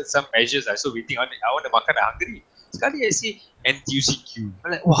they started some measures. I saw waiting. I want to makan. I'm hungry. Sekali I see NTUC queue.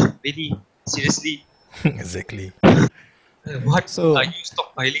 I'm like, wow, really? Seriously? Exactly. What are you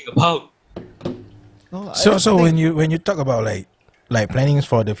stockpiling about? No, so when you talk about like plannings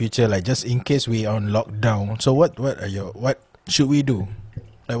for the future, like just in case we are on lockdown, so what should we do?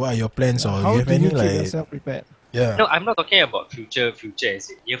 Like what are your plans, or how do you have do any you keep yourself prepared? Yeah. No, I'm not talking about future as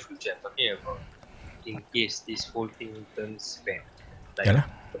in near future. I'm talking about in case this whole thing turns bad. Like,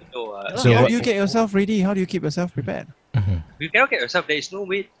 so how do you get yourself ready? How do you keep yourself prepared? You cannot get yourself. There is no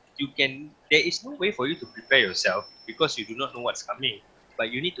way there is no way for you to prepare yourself because you do not know what's coming.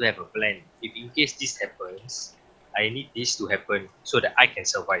 But you need to have a plan. If in case this happens, I need this to happen so that I can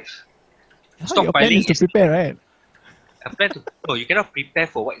survive. Your plan is to prepare, right? A plan to you cannot prepare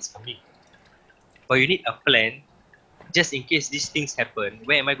for what is coming. But you need a plan just in case these things happen,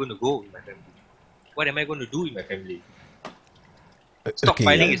 where am I going to go with my family? What am I going to do with my family?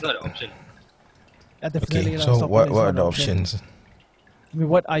 Stockpiling is not an option. Yeah, definitely. Okay, so stockpiling is what are not the an option. options? I mean,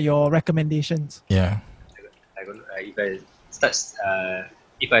 what are your recommendations? Yeah.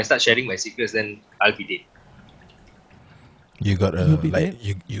 If I start sharing my secrets, then I'll be dead. You got You'll be like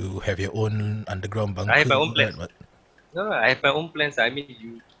dead? you have your own underground bunker. I have my own all plans. that, but No, I have my own plans. I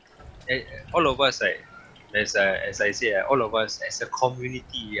mean, all of us, as I say, all of us as a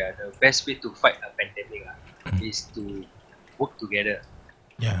community, the best way to fight a pandemic is to work together.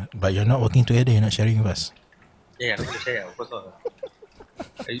 yeah, but you're not working together. You're not sharing with us. Yeah, I'm not going to share. Of course not.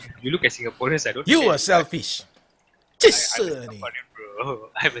 You look at Singaporeans. I don't. You share. are selfish. I'm a Singaporean, bro.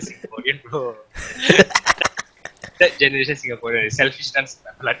 I'm a Singaporean, bro. Third generation Singaporean. Selfish runs in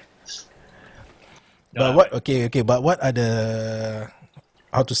my blood. But what? Okay. But what are the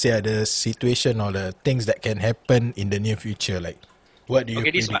the situation or the things that can happen in the near future? Like, what do you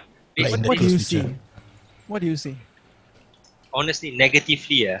predict? In the What do you close future? see? What do you see? Honestly,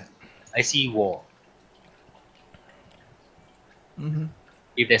 negatively, I see war. Mm-hmm.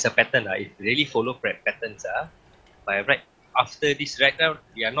 If there's a pattern, if you really follow patterns, by right after this, right now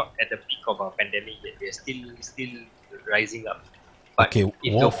we are not at the peak of our pandemic yet. We are still rising up. But Okay,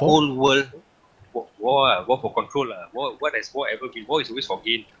 if war the for? whole world war for control, what has war ever been? War is always for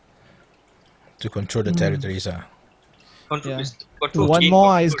gain. To control the territories, Control Yeah. is control. One gain,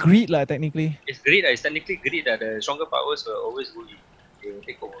 more control. is greed, technically. It's great. It's technically great that the stronger powers will always go in. They will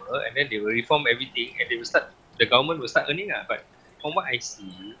take over and then they will reform everything and they will start. The government will start earning. But from what I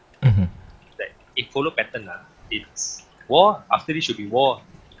see, that it follow pattern. It's war. After this should be war.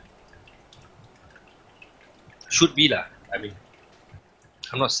 Should be lah. I mean,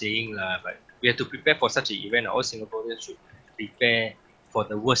 I'm not saying but we have to prepare for such an event. All Singaporeans should prepare for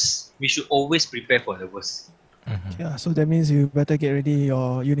the worst. We should always prepare for the worst. Yeah, so that means you better get ready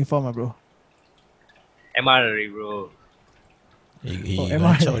your uniform, bro. MR already, bro. He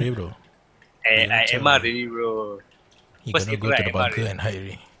MR. gonna already, bro. I MR already, bro. He First gonna go April, to the I bunker MR and hide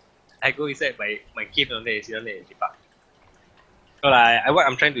already. I go inside my cave down there, sit down there and lepak. So what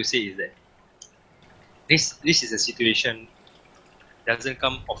I'm trying to say is that this is a situation doesn't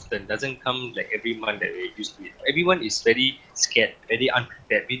come often, doesn't come like every month that we're used to it. Everyone is very scared, very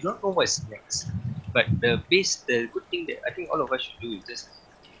unprepared. We don't know what's next. But the good thing that I think all of us should do is just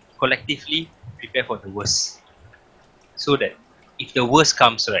collectively prepare for the worst. So that if the worst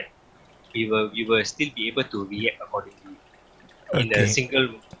comes, right, we will still be able to react accordingly. In a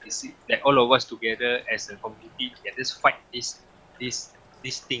single, like all of us together as a community can just fight this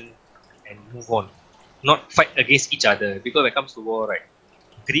thing and move on. Not fight against each other, because when it comes to war, right,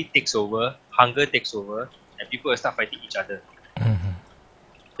 greed takes over, hunger takes over, and people will start fighting each other.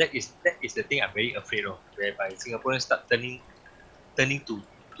 That is the thing I'm very afraid of, whereby Singaporeans start turning to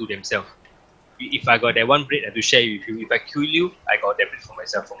themselves. If I got that one bread, I have to share with you. If I kill you, I got that bread for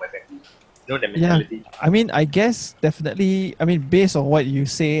myself, for my family. You know that mentality. Yeah, I mean, I guess definitely. I mean, based on what you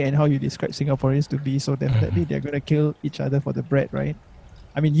say and how you describe Singaporeans to be, so definitely they're gonna kill each other for the bread, right?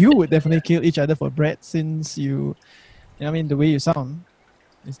 I mean, you would definitely kill each other for bread, since you I mean, the way you sound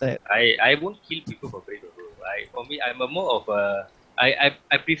is that I won't kill people for bread. For me, I'm a more of a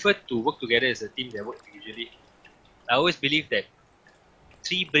I prefer to work together as a team that work individually. I always believe that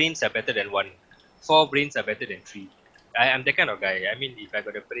 3 brains are better than 1, 4 brains are better than 3. I'm that kind of guy. I mean, if I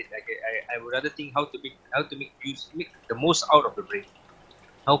got a brain, I would rather think how to make the most out of the brain.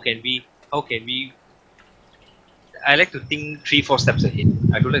 How can we? I like to think 3-4 steps ahead.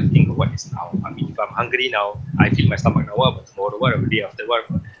 I don't like to think of what is now. I mean, if I'm hungry now, I feel my stomach now. What about tomorrow? What about the day after? What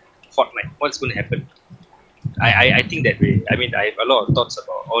about fortnight? What's going to happen? I think that way. I mean, I have a lot of thoughts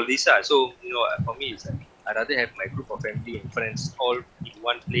about all this. So, for me, it's like, I'd rather have my group of family and friends all in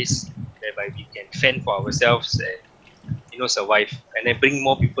one place, whereby we can fend for ourselves and, survive. And then bring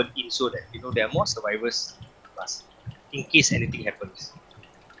more people in so that, there are more survivors plus, in case anything happens.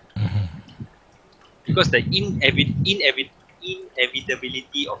 Because the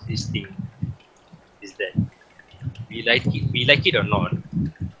inevitability of this thing is that we like it or not,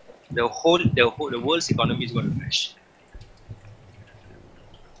 the world's economy is going to crash.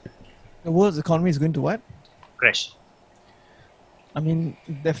 the world's economy is going to what? Crash. I mean,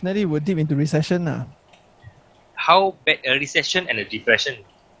 definitely we're deep into recession. How bad a recession and a depression?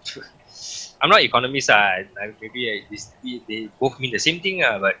 I'm not economist. Maybe they both mean the same thing.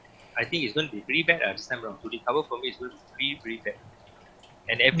 But I think it's going to be pretty bad this time around. To recover from it, it's going to be pretty bad.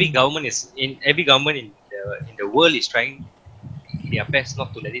 And every government in the world is trying their best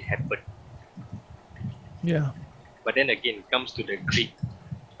not to let it happen. Yeah. But then again, it comes to the greed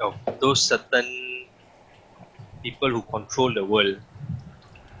of those certain people who control the world,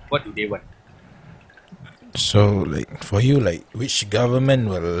 what do they want? So, like, for you, like, which government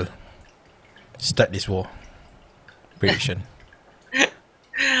will start this war? Prediction.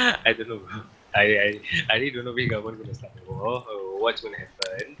 I don't know. I really don't know which government gonna start the war or what's gonna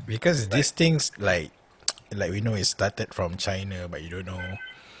happen. Because these things, like we know it started from China, but you don't know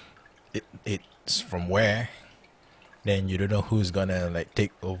it's from where. Then you don't know who's gonna like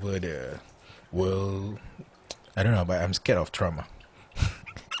take over the world. I don't know, but I'm scared of Trump.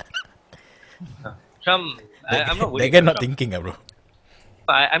 Trump, I'm not worried. They're about not Trump. thinking, bro.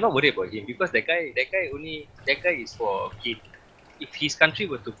 But I'm not worried about him because that guy is for gain. If his country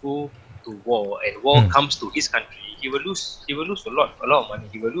were to go to war and war comes to his country, he will lose a lot of money.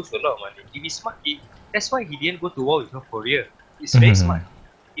 He will lose a lot of money. If he's smart, that's why he didn't go to war with North Korea. He's very smart.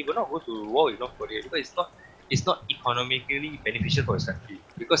 He will not go to war with North Korea because it's not economically beneficial for his country.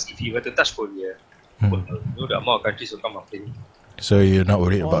 Because if he were to touch Korea, you know the amount of countries will come after him. So you're not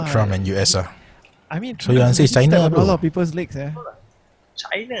worried about Why? Trump and US, I mean, So you answer Trump's China, step on bro. a lot of people's legs, eh?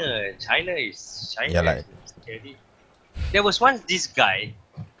 China is Yeah, like- scary. There was once this guy,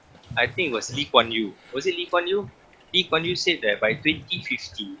 I think it was Lee Kuan Yew. Was it Lee Kuan Yew? Lee Kuan Yew said that by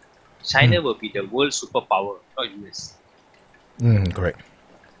 2050, China will be the world superpower, not US. Correct.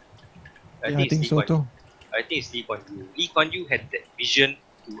 Yeah, I think it's so Lee Kuan too. Yew. I think it's Lee Kuan Yew. Lee Kuan Yew had that vision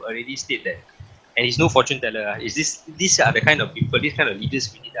to already state that, and he's no fortune teller. These are the kind of people, these kind of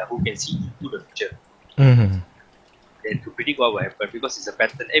leaders we need who can see into the future and to predict what will happen because it's a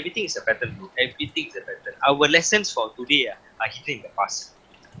pattern. Everything is a pattern, bro. Everything is a pattern. Our lessons for today are hidden in the past.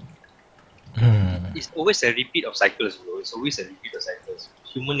 It's always a repeat of cycles, bro. It's always a repeat of cycles.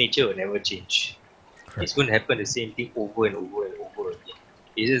 Human nature will never change. Correct. It's going to happen the same thing over and over and over again.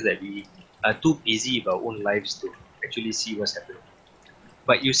 It's just that we are too busy with our own lives to actually see what's happening.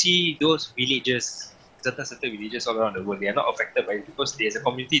 But you see those villages, certain villages all around the world, they are not affected by it because there's a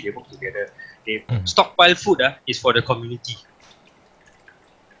community, they work together. They stockpile food is for the community.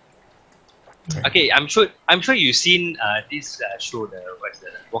 Okay, I'm sure you've seen this show, what's the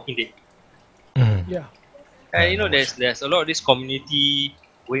Walking Dead. Yeah. And you know, there's a lot of this community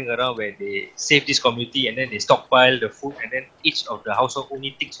going around where they save this community and then they stockpile the food and then each of the household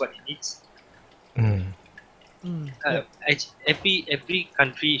only takes what it needs. Every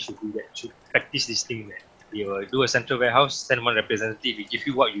country should do that. Should practice this thing. Man. You do a central warehouse, send one representative, we give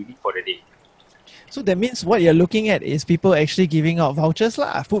you what you need for the day. So that means what you're looking at is people actually giving out vouchers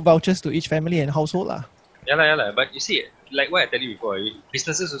lah, food vouchers to each family and household lah. Yeah. But you see, like what I tell you before,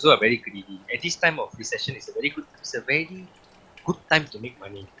 businesses also are very greedy. At this time of recession, it's a very good time to make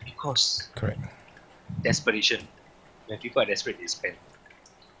money because Correct. desperation. When people are desperate, they spend.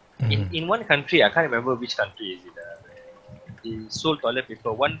 In one country, I can't remember which country is it. They sold toilet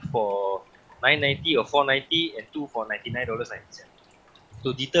paper, one for $9.90 or $4.90 and two for $99.90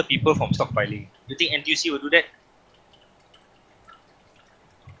 to deter people from stockpiling. You think NTUC will do that?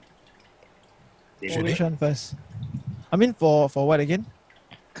 They So should. which one first? I mean, for what again?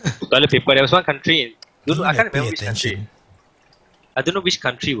 Toilet paper. There was one country. I can't Pay remember which country. attention. I don't know which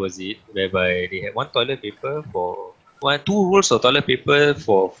country was it, whereby they had one toilet paper for two rolls of toilet paper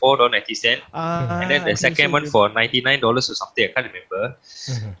for $4.90, and then the second one for $99 or something. I can't remember.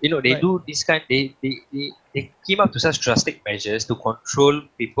 You know, they do this kind. They came up to such drastic measures to control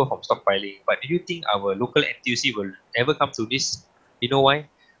people from stockpiling. But do you think our local NTUC will ever come to this? You know why?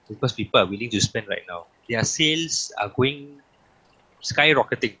 Because people are willing to spend right now. Their sales are going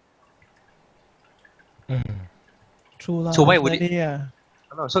skyrocketing. True lah. So why would it- definitely, yeah.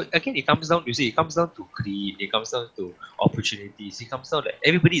 No, so again, it comes down to greed, it comes down to opportunities, it comes down that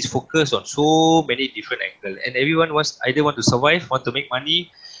everybody is focused on so many different angles and everyone want to survive, want to make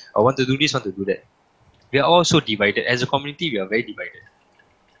money, or want to do this, want to do that. We are all so divided. As a community, we are very divided.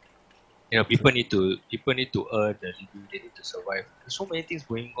 You know, people need to earn a living, they need to survive. There's so many things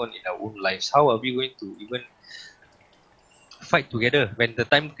going on in our own lives. How are we going to even fight together when the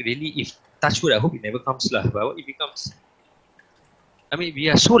time really, if touch wood, I hope it never comes lah. But what if it comes? I mean, we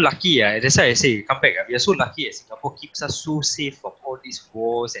are so lucky. That's why I say, come back. We are so lucky that Singapore keeps us so safe from all these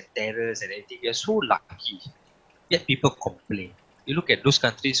wars and terrors and everything. We are so lucky. Yet people complain. You look at those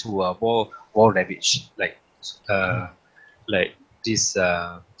countries who are more war ravaged, like this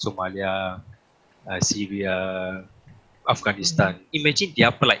Somalia, Syria, Afghanistan. Imagine they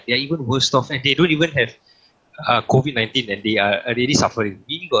are even worse off, and they don't even have COVID-19, and they are already suffering.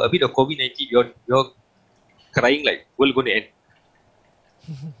 We got a bit of COVID-19. You're crying like world going to end.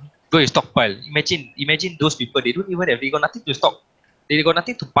 Go and stockpile. Imagine those people. They got nothing to stock. They got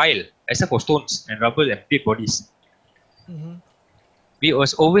nothing to pile except for stones and rubber and dead bodies. we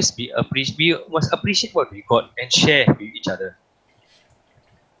must always we must appreciate what we got and share with each other.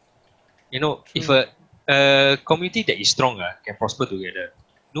 You know, if a community that is strong can prosper together.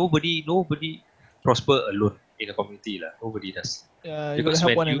 Nobody prosper alone in a community Nobody does. Yeah, you gotta Because help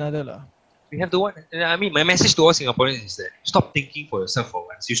when one you another lah. we have the one. I mean, my message to all Singaporeans is that stop thinking for yourself for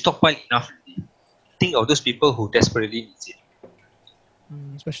once. You stockpile enough already. Think of those people who desperately needs it.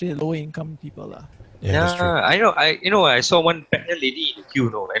 Especially low income people lah. Yeah, that's true. I know. I saw one pregnant lady in the queue,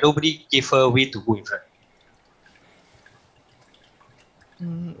 and nobody gave her way to go in front.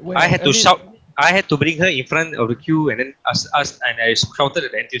 I had to shout. I had to bring her in front of the queue and then ask and I shouted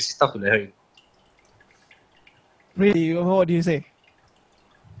at the NTUC staff to let her in. Really? What do you say?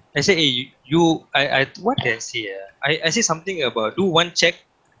 I said, hey, what can I say? I say something about do one check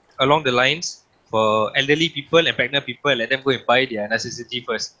along the lines for elderly people and pregnant people, let them go and buy their necessity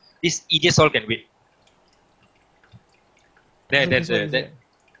first. These idiots all can wait. Then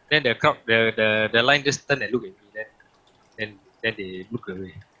the crowd, the line just turn and look at me. Then they look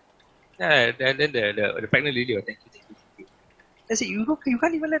away. Yeah, then the pregnant lady will thank you. I said, you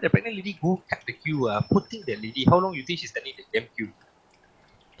can't even let the pregnant lady go cut the queue. Putting the lady, how long you think she's standing in the damn queue?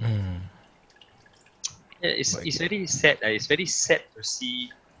 Yeah, it's very sad. It's very sad to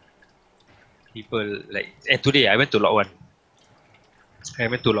see people like. And today I went to Lot 1.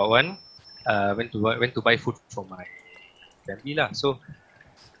 Went to buy food for my family lah. So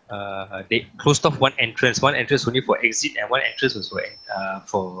they closed off one entrance. One entrance only for exit, and one entrance was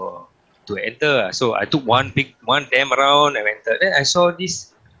for to enter. So I took one damn around and entered. Then I saw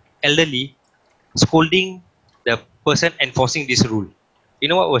this elderly scolding the person enforcing this rule. You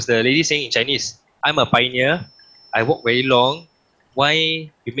know what was the lady saying in Chinese? I'm a pioneer. I walk very long. Why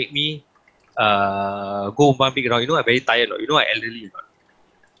you make me go one big round? You know I'm very tired. You know I'm elderly.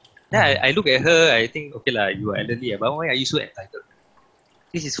 Then I look at her. I think okay lah, you are elderly, but why are you so entitled?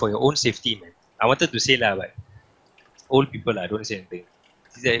 This is for your own safety, man. I wanted to say lah, but old people don't say anything.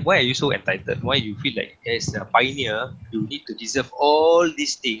 She said, why are you so entitled? Why you feel like as a pioneer, you need to deserve all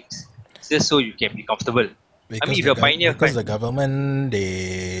these things just so you can be comfortable? Because I mean, if you're a pioneer, because the government,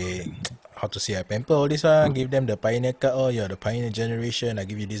 they, how to say, I pamper all this one, give them the pioneer card, oh, you're the pioneer generation, I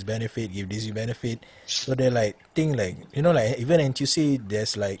give you this benefit, give this benefit. So they like, think like, you know, like even NTUC,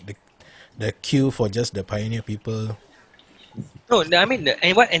 there's like the queue for just the pioneer people. No, I mean,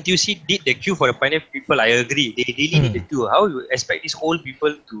 and what NTUC did the queue for the pioneer people, I agree. They really need the queue. How you expect these old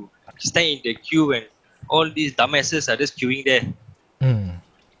people to stand in the queue and all these dumbasses are just queuing there?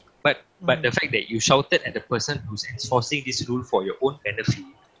 But the fact that you shouted at the person who's enforcing this rule for your own benefit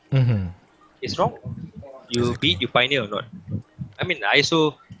is wrong. Be it you pioneer or not. I mean, I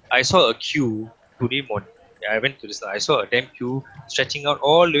saw a queue today morning. I went to this. I saw a damn queue stretching out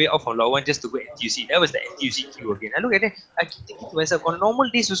all the way out from Lot 1 just to go NTUC. That was the NTUC queue again. I look at it. I keep thinking to myself, on normal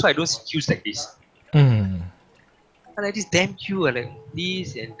days also, I don't see queues like this. And like this damn queue, like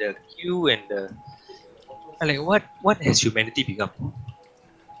this and the queue and the. I'm like, what has humanity become?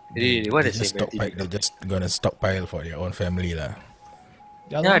 Really, what has humanity become? They're just gonna stockpile for their own family lah.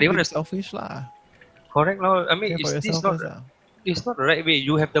 Yeah, they want to selfish lah. Correct lah. I mean, it's not the right way.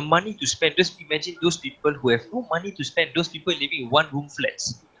 You have the money to spend. Just imagine those people who have no money to spend. Those people living in one-room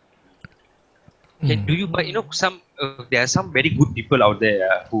flats. Do you buy? You know, there are some very good people out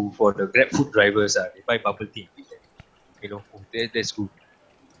there who, for the Grab food drivers, they buy bubble tea. You know, that's good.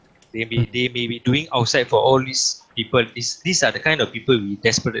 They may be doing outside for all these people. These are the kind of people we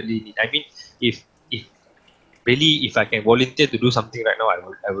desperately need. I mean, if I can volunteer to do something right now,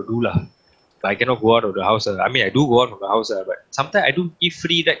 I will do lah. But I cannot go out of the house. I mean, I do go out of the house, but sometimes I do give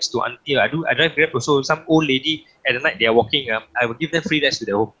free rides to auntie. I drive Grab also. Some old lady at the night they are walking. I will give them free rides to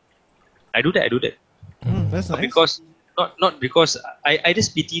their home. I do that. That's not nice. Because not because I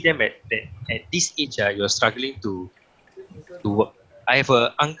just pity them at this age. You're struggling to work. I have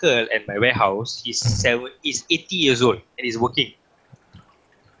an uncle at my warehouse. He's 80 years old and he's working.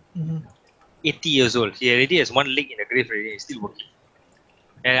 80 years old. He already has one leg in the grave already. He's still working.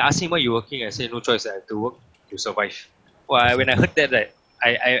 And I asked him, why you working? I said, no choice. I have to work to survive. Well, when I heard that,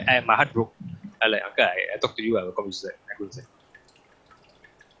 my heart broke. I like, uncle, I talk to you. I will come to I go inside.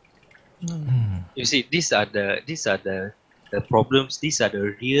 You see, these are the problems. These are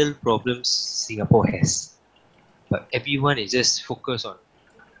the real problems Singapore has. But everyone is just focused on,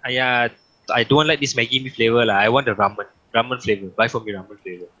 I don't like this Maggi mee flavor. I want the ramen flavor. Buy for me ramen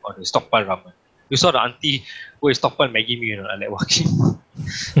flavor. Or the stockpile ramen. You saw the auntie who is stockpile Maggi mee, I like walking.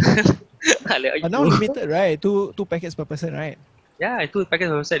 But now limited, right? Two packets per person, right? Yeah, 2 packets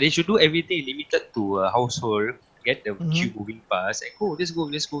per person. They should do everything limited to a household. Get the queue moving fast and go. Just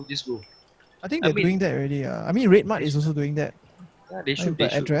go. I think they're doing that already. I mean, Red Mart is also doing that. Yeah, they should. By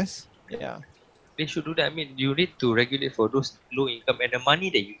They should. address. Yeah. They should do that. I mean, you need to regulate for those low income and the money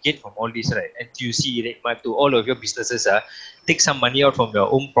that you get from all this, right? NTUC, RedMart, to all of your businesses, take some money out from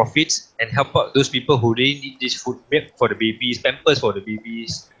your own profits and help out those people who really need this food, milk for the babies, pampers for the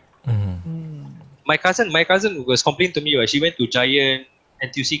babies. My cousin was complaining to me. She went to Giant,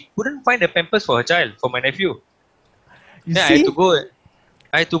 NTUC, couldn't find the pampers for her child, for my nephew. You Then see?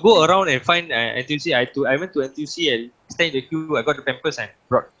 I had to go around and find NTUC. I went to NTUC and stand in the queue. I got the pampers and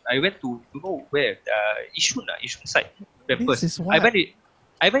brought. I went to know where Yishun side pampers. This is I what- went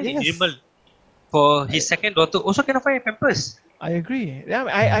in Yes. Nirmal for his second daughter. Also cannot find pampers. I agree. Yeah,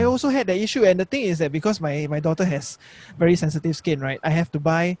 I also had that issue, and the thing is that because my daughter has very sensitive skin, right? I have to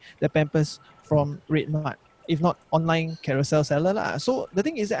buy the Pampers from RedMart, if not online carousel seller lah. So the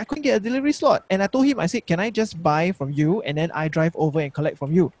thing is that I couldn't get a delivery slot, and I told him, I said, can I just buy from you and then I drive over and collect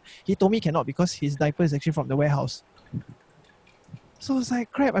from you? He told me cannot because his diaper is actually from the warehouse. So it's like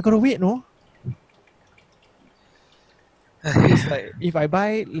crap. I gotta wait, no? It's like if I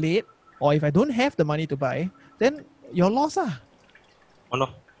buy late or if I don't have the money to buy, then your loss ah. Oh no.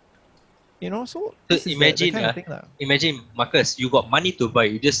 You know, so So this is the imagine, kind of thing lah. imagine Marcus, you got money to buy.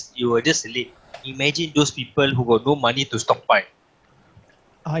 You were just late. Imagine those people who got no money to stop by.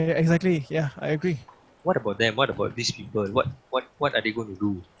 Exactly. Yeah, I agree. What about them? What about these people? What are they going to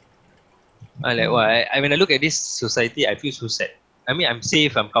do? When I look at this society, I feel so sad. I mean, I'm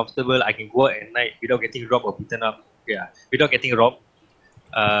safe, I'm comfortable, I can go out at night without getting robbed or beaten up. Yeah, without getting robbed.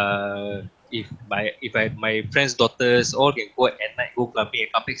 If my friends' daughters all can go out at night, go clubbing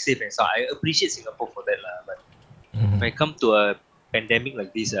and come back safe and so I appreciate Singapore for that lah. But when it comes to a pandemic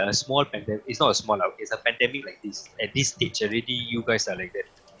like this, a small pandemic, it's not a small, okay, it's a pandemic like this. At this stage already, you guys are like that.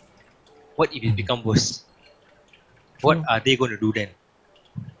 What if it become worse? What True. are they going to do then?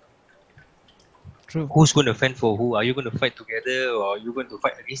 True. Who's going to fend for who? Are you going to fight together or are you going to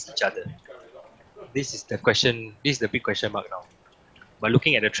fight against each other? This is the question. This is the big question mark now. But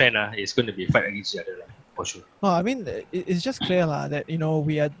looking at the trend, it's going to be fight against each other for sure. No, I mean, it's just clear lah that, you know,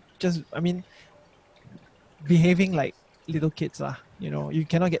 we are just, I mean, behaving like little kids lah. You know, you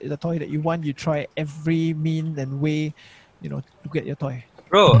cannot get the toy that you want. You try every mean and way, you know, to get your toy.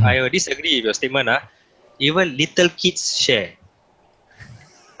 Bro, I disagree with your statement. Even little kids share.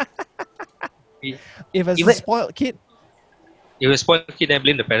 If it's a Even- spoiled kid, If you spoil kid, then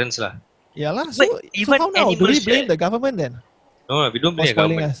blame the parents lah. yeah lah. But So even how now? Do we animals blame share. the government then No, we don't for blame the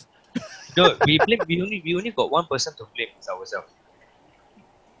spoiling government. us? No, we only got one person to blame, it's ourselves.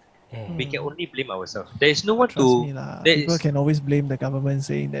 We can only blame ourselves. There is no one Trust to. me lah. there People is- can always blame the government,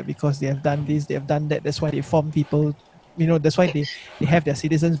 saying that because they have done this, they have done that. That's why they form people. You know, that's why they have their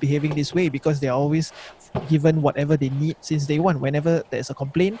citizens behaving this way, because they are always given whatever they need since day one. Whenever there's a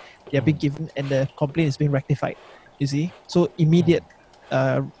complaint, they are being given, and the complaint is being rectified. You see, so immediate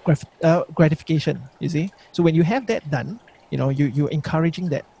gratification. You see, so when you have that done, you know, you're encouraging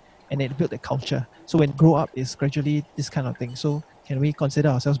that, and it build a culture. So when grow up is gradually this kind of thing. So can we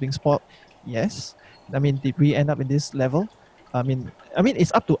consider ourselves being spoiled? Yes. I mean, did we end up in this level? I mean,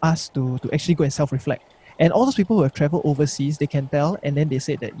 it's up to us to actually go and self-reflect. And all those people who have traveled overseas, they can tell, and then they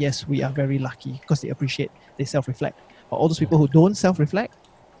say that yes, we are very lucky because they appreciate, they self-reflect. But all those people who don't self-reflect,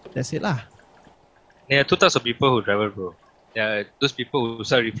 that's it lah. There are two types of people who travel, bro. There are those people who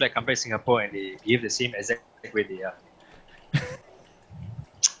self-reflect, come back to Singapore and they behave the same exact way they are.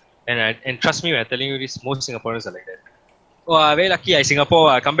 And trust me when I'm telling you this, most Singaporeans are like that. Oh, I'm very lucky. I Singapore,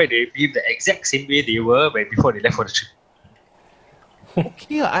 I come back, they behave the exact same way they were before they left for the trip.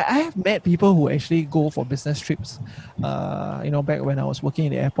 Okay, I have met people who actually go for business trips. You know, back when I was working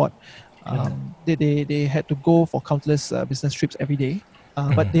in the airport, they had to go for countless business trips every day.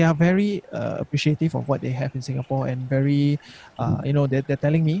 But they are very appreciative of what they have in Singapore, and very, you know, they're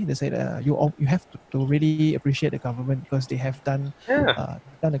telling me, they said you have to really appreciate the government because they have done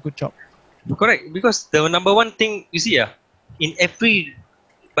a good job. Correct, because the number one thing you see, in every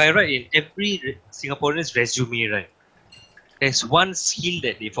Singaporean's resume, right, there's one skill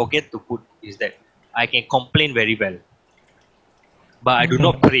that they forget to put, is that I can complain very well, but I do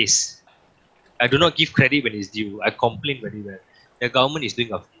not praise. I do not give credit when it's due. I complain very well. The government is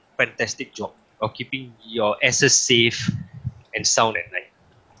doing a fantastic job of keeping your asses safe and sound at night.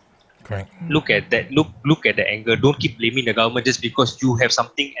 Correct. Look at that. Look at the anger. Don't keep blaming the government just because you have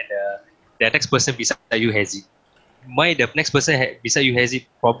something and the next person beside you has it. Why the next person beside you has it?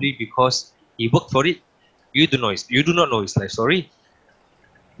 Probably because he worked for it. You do not know his life story.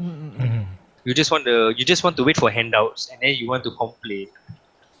 You just want to wait for handouts, and then you want to complain.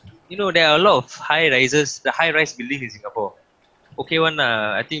 You know, there are a lot of high-rise buildings in Singapore. Okay,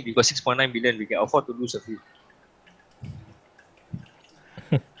 I think we got 6.9 billion. We can afford to lose a few.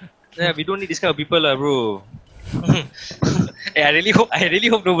 Yeah, we don't need this kind of people, bro. Hey, I really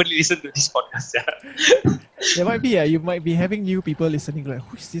hope nobody listen to this podcast. Yeah. There might be, you might be having new people listening. Like,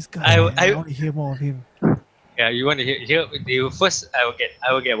 who is this guy? I want to hear more of him. Yeah, you want to hear? First, I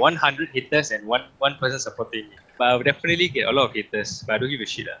will get 100 haters and one person supporting me. But I will definitely get a lot of haters. But I don't give a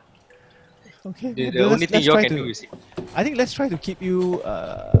shit. Okay. The only thing you all can do is. I think let's try to keep you,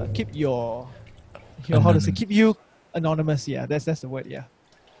 keep your how to say, keep you anonymous. Yeah, that's the word. Yeah.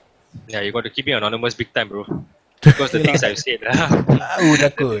 Yeah, you got to keep me anonymous big time, bro. Because the things I've said.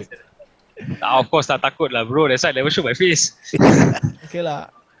 Takut. Of course, I takut lah, bro. That's why I never show my face. Okay lah.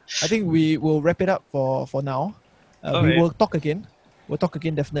 I think we will wrap it up for now. We will talk again. We'll talk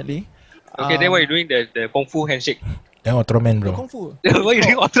again definitely. Okay, then why are you doing the Kung Fu handshake? Then Ultraman, bro. Kung Fu. Why are you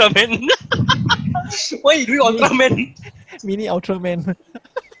doing Ultraman? Why are you doing Ultraman? Mini Ultraman.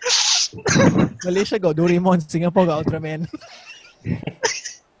 Malaysia got Doraemon, Singapore got Ultraman.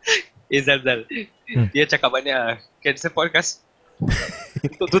 Zal. Dia cakap banyak. Cancel podcast.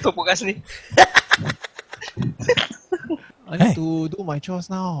 Tutup podcast ni. I need to do my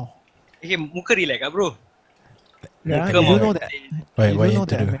chores now. Okay, muka relax bro. Yeah, you don't know that. Why you you know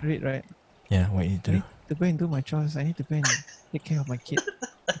that do? I'm married, right? Yeah, what you I do? need to go and do my chores. I need to go and take care of my kid.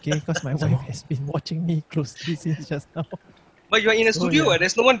 Okay, because my wife has been watching me closely since just now. But you are in a studio,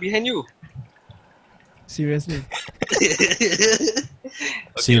 there's no one behind you. Seriously.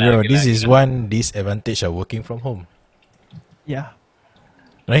 See, bro, this is one disadvantage of working from home. Yeah.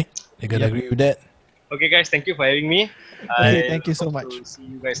 Right? You gotta agree with that? Okay, guys, thank you for having me. Okay, thank you so hope much. to see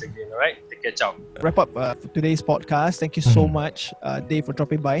you guys again, alright? Take care, ciao. Wrap up today's podcast. Thank you so much, Dave, for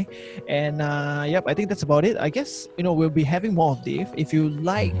dropping by. And yep, I think that's about it. I guess, we'll be having more of Dave. If you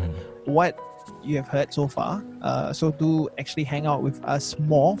like what you have heard so far, so do actually hang out with us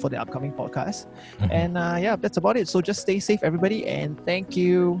more for the upcoming podcast. And yeah, that's about it. So just stay safe, everybody, and thank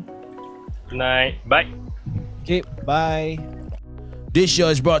you. Good night. Bye. Okay, bye. This show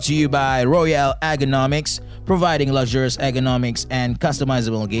is brought to you by Royale Ergonomics, providing luxurious ergonomics and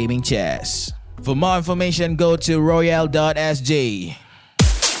customizable gaming chairs. For more information, go to royale.sg.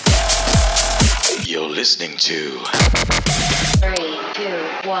 You're listening to 3,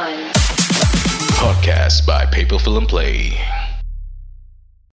 2, 1. Podcast by Paper Film Play.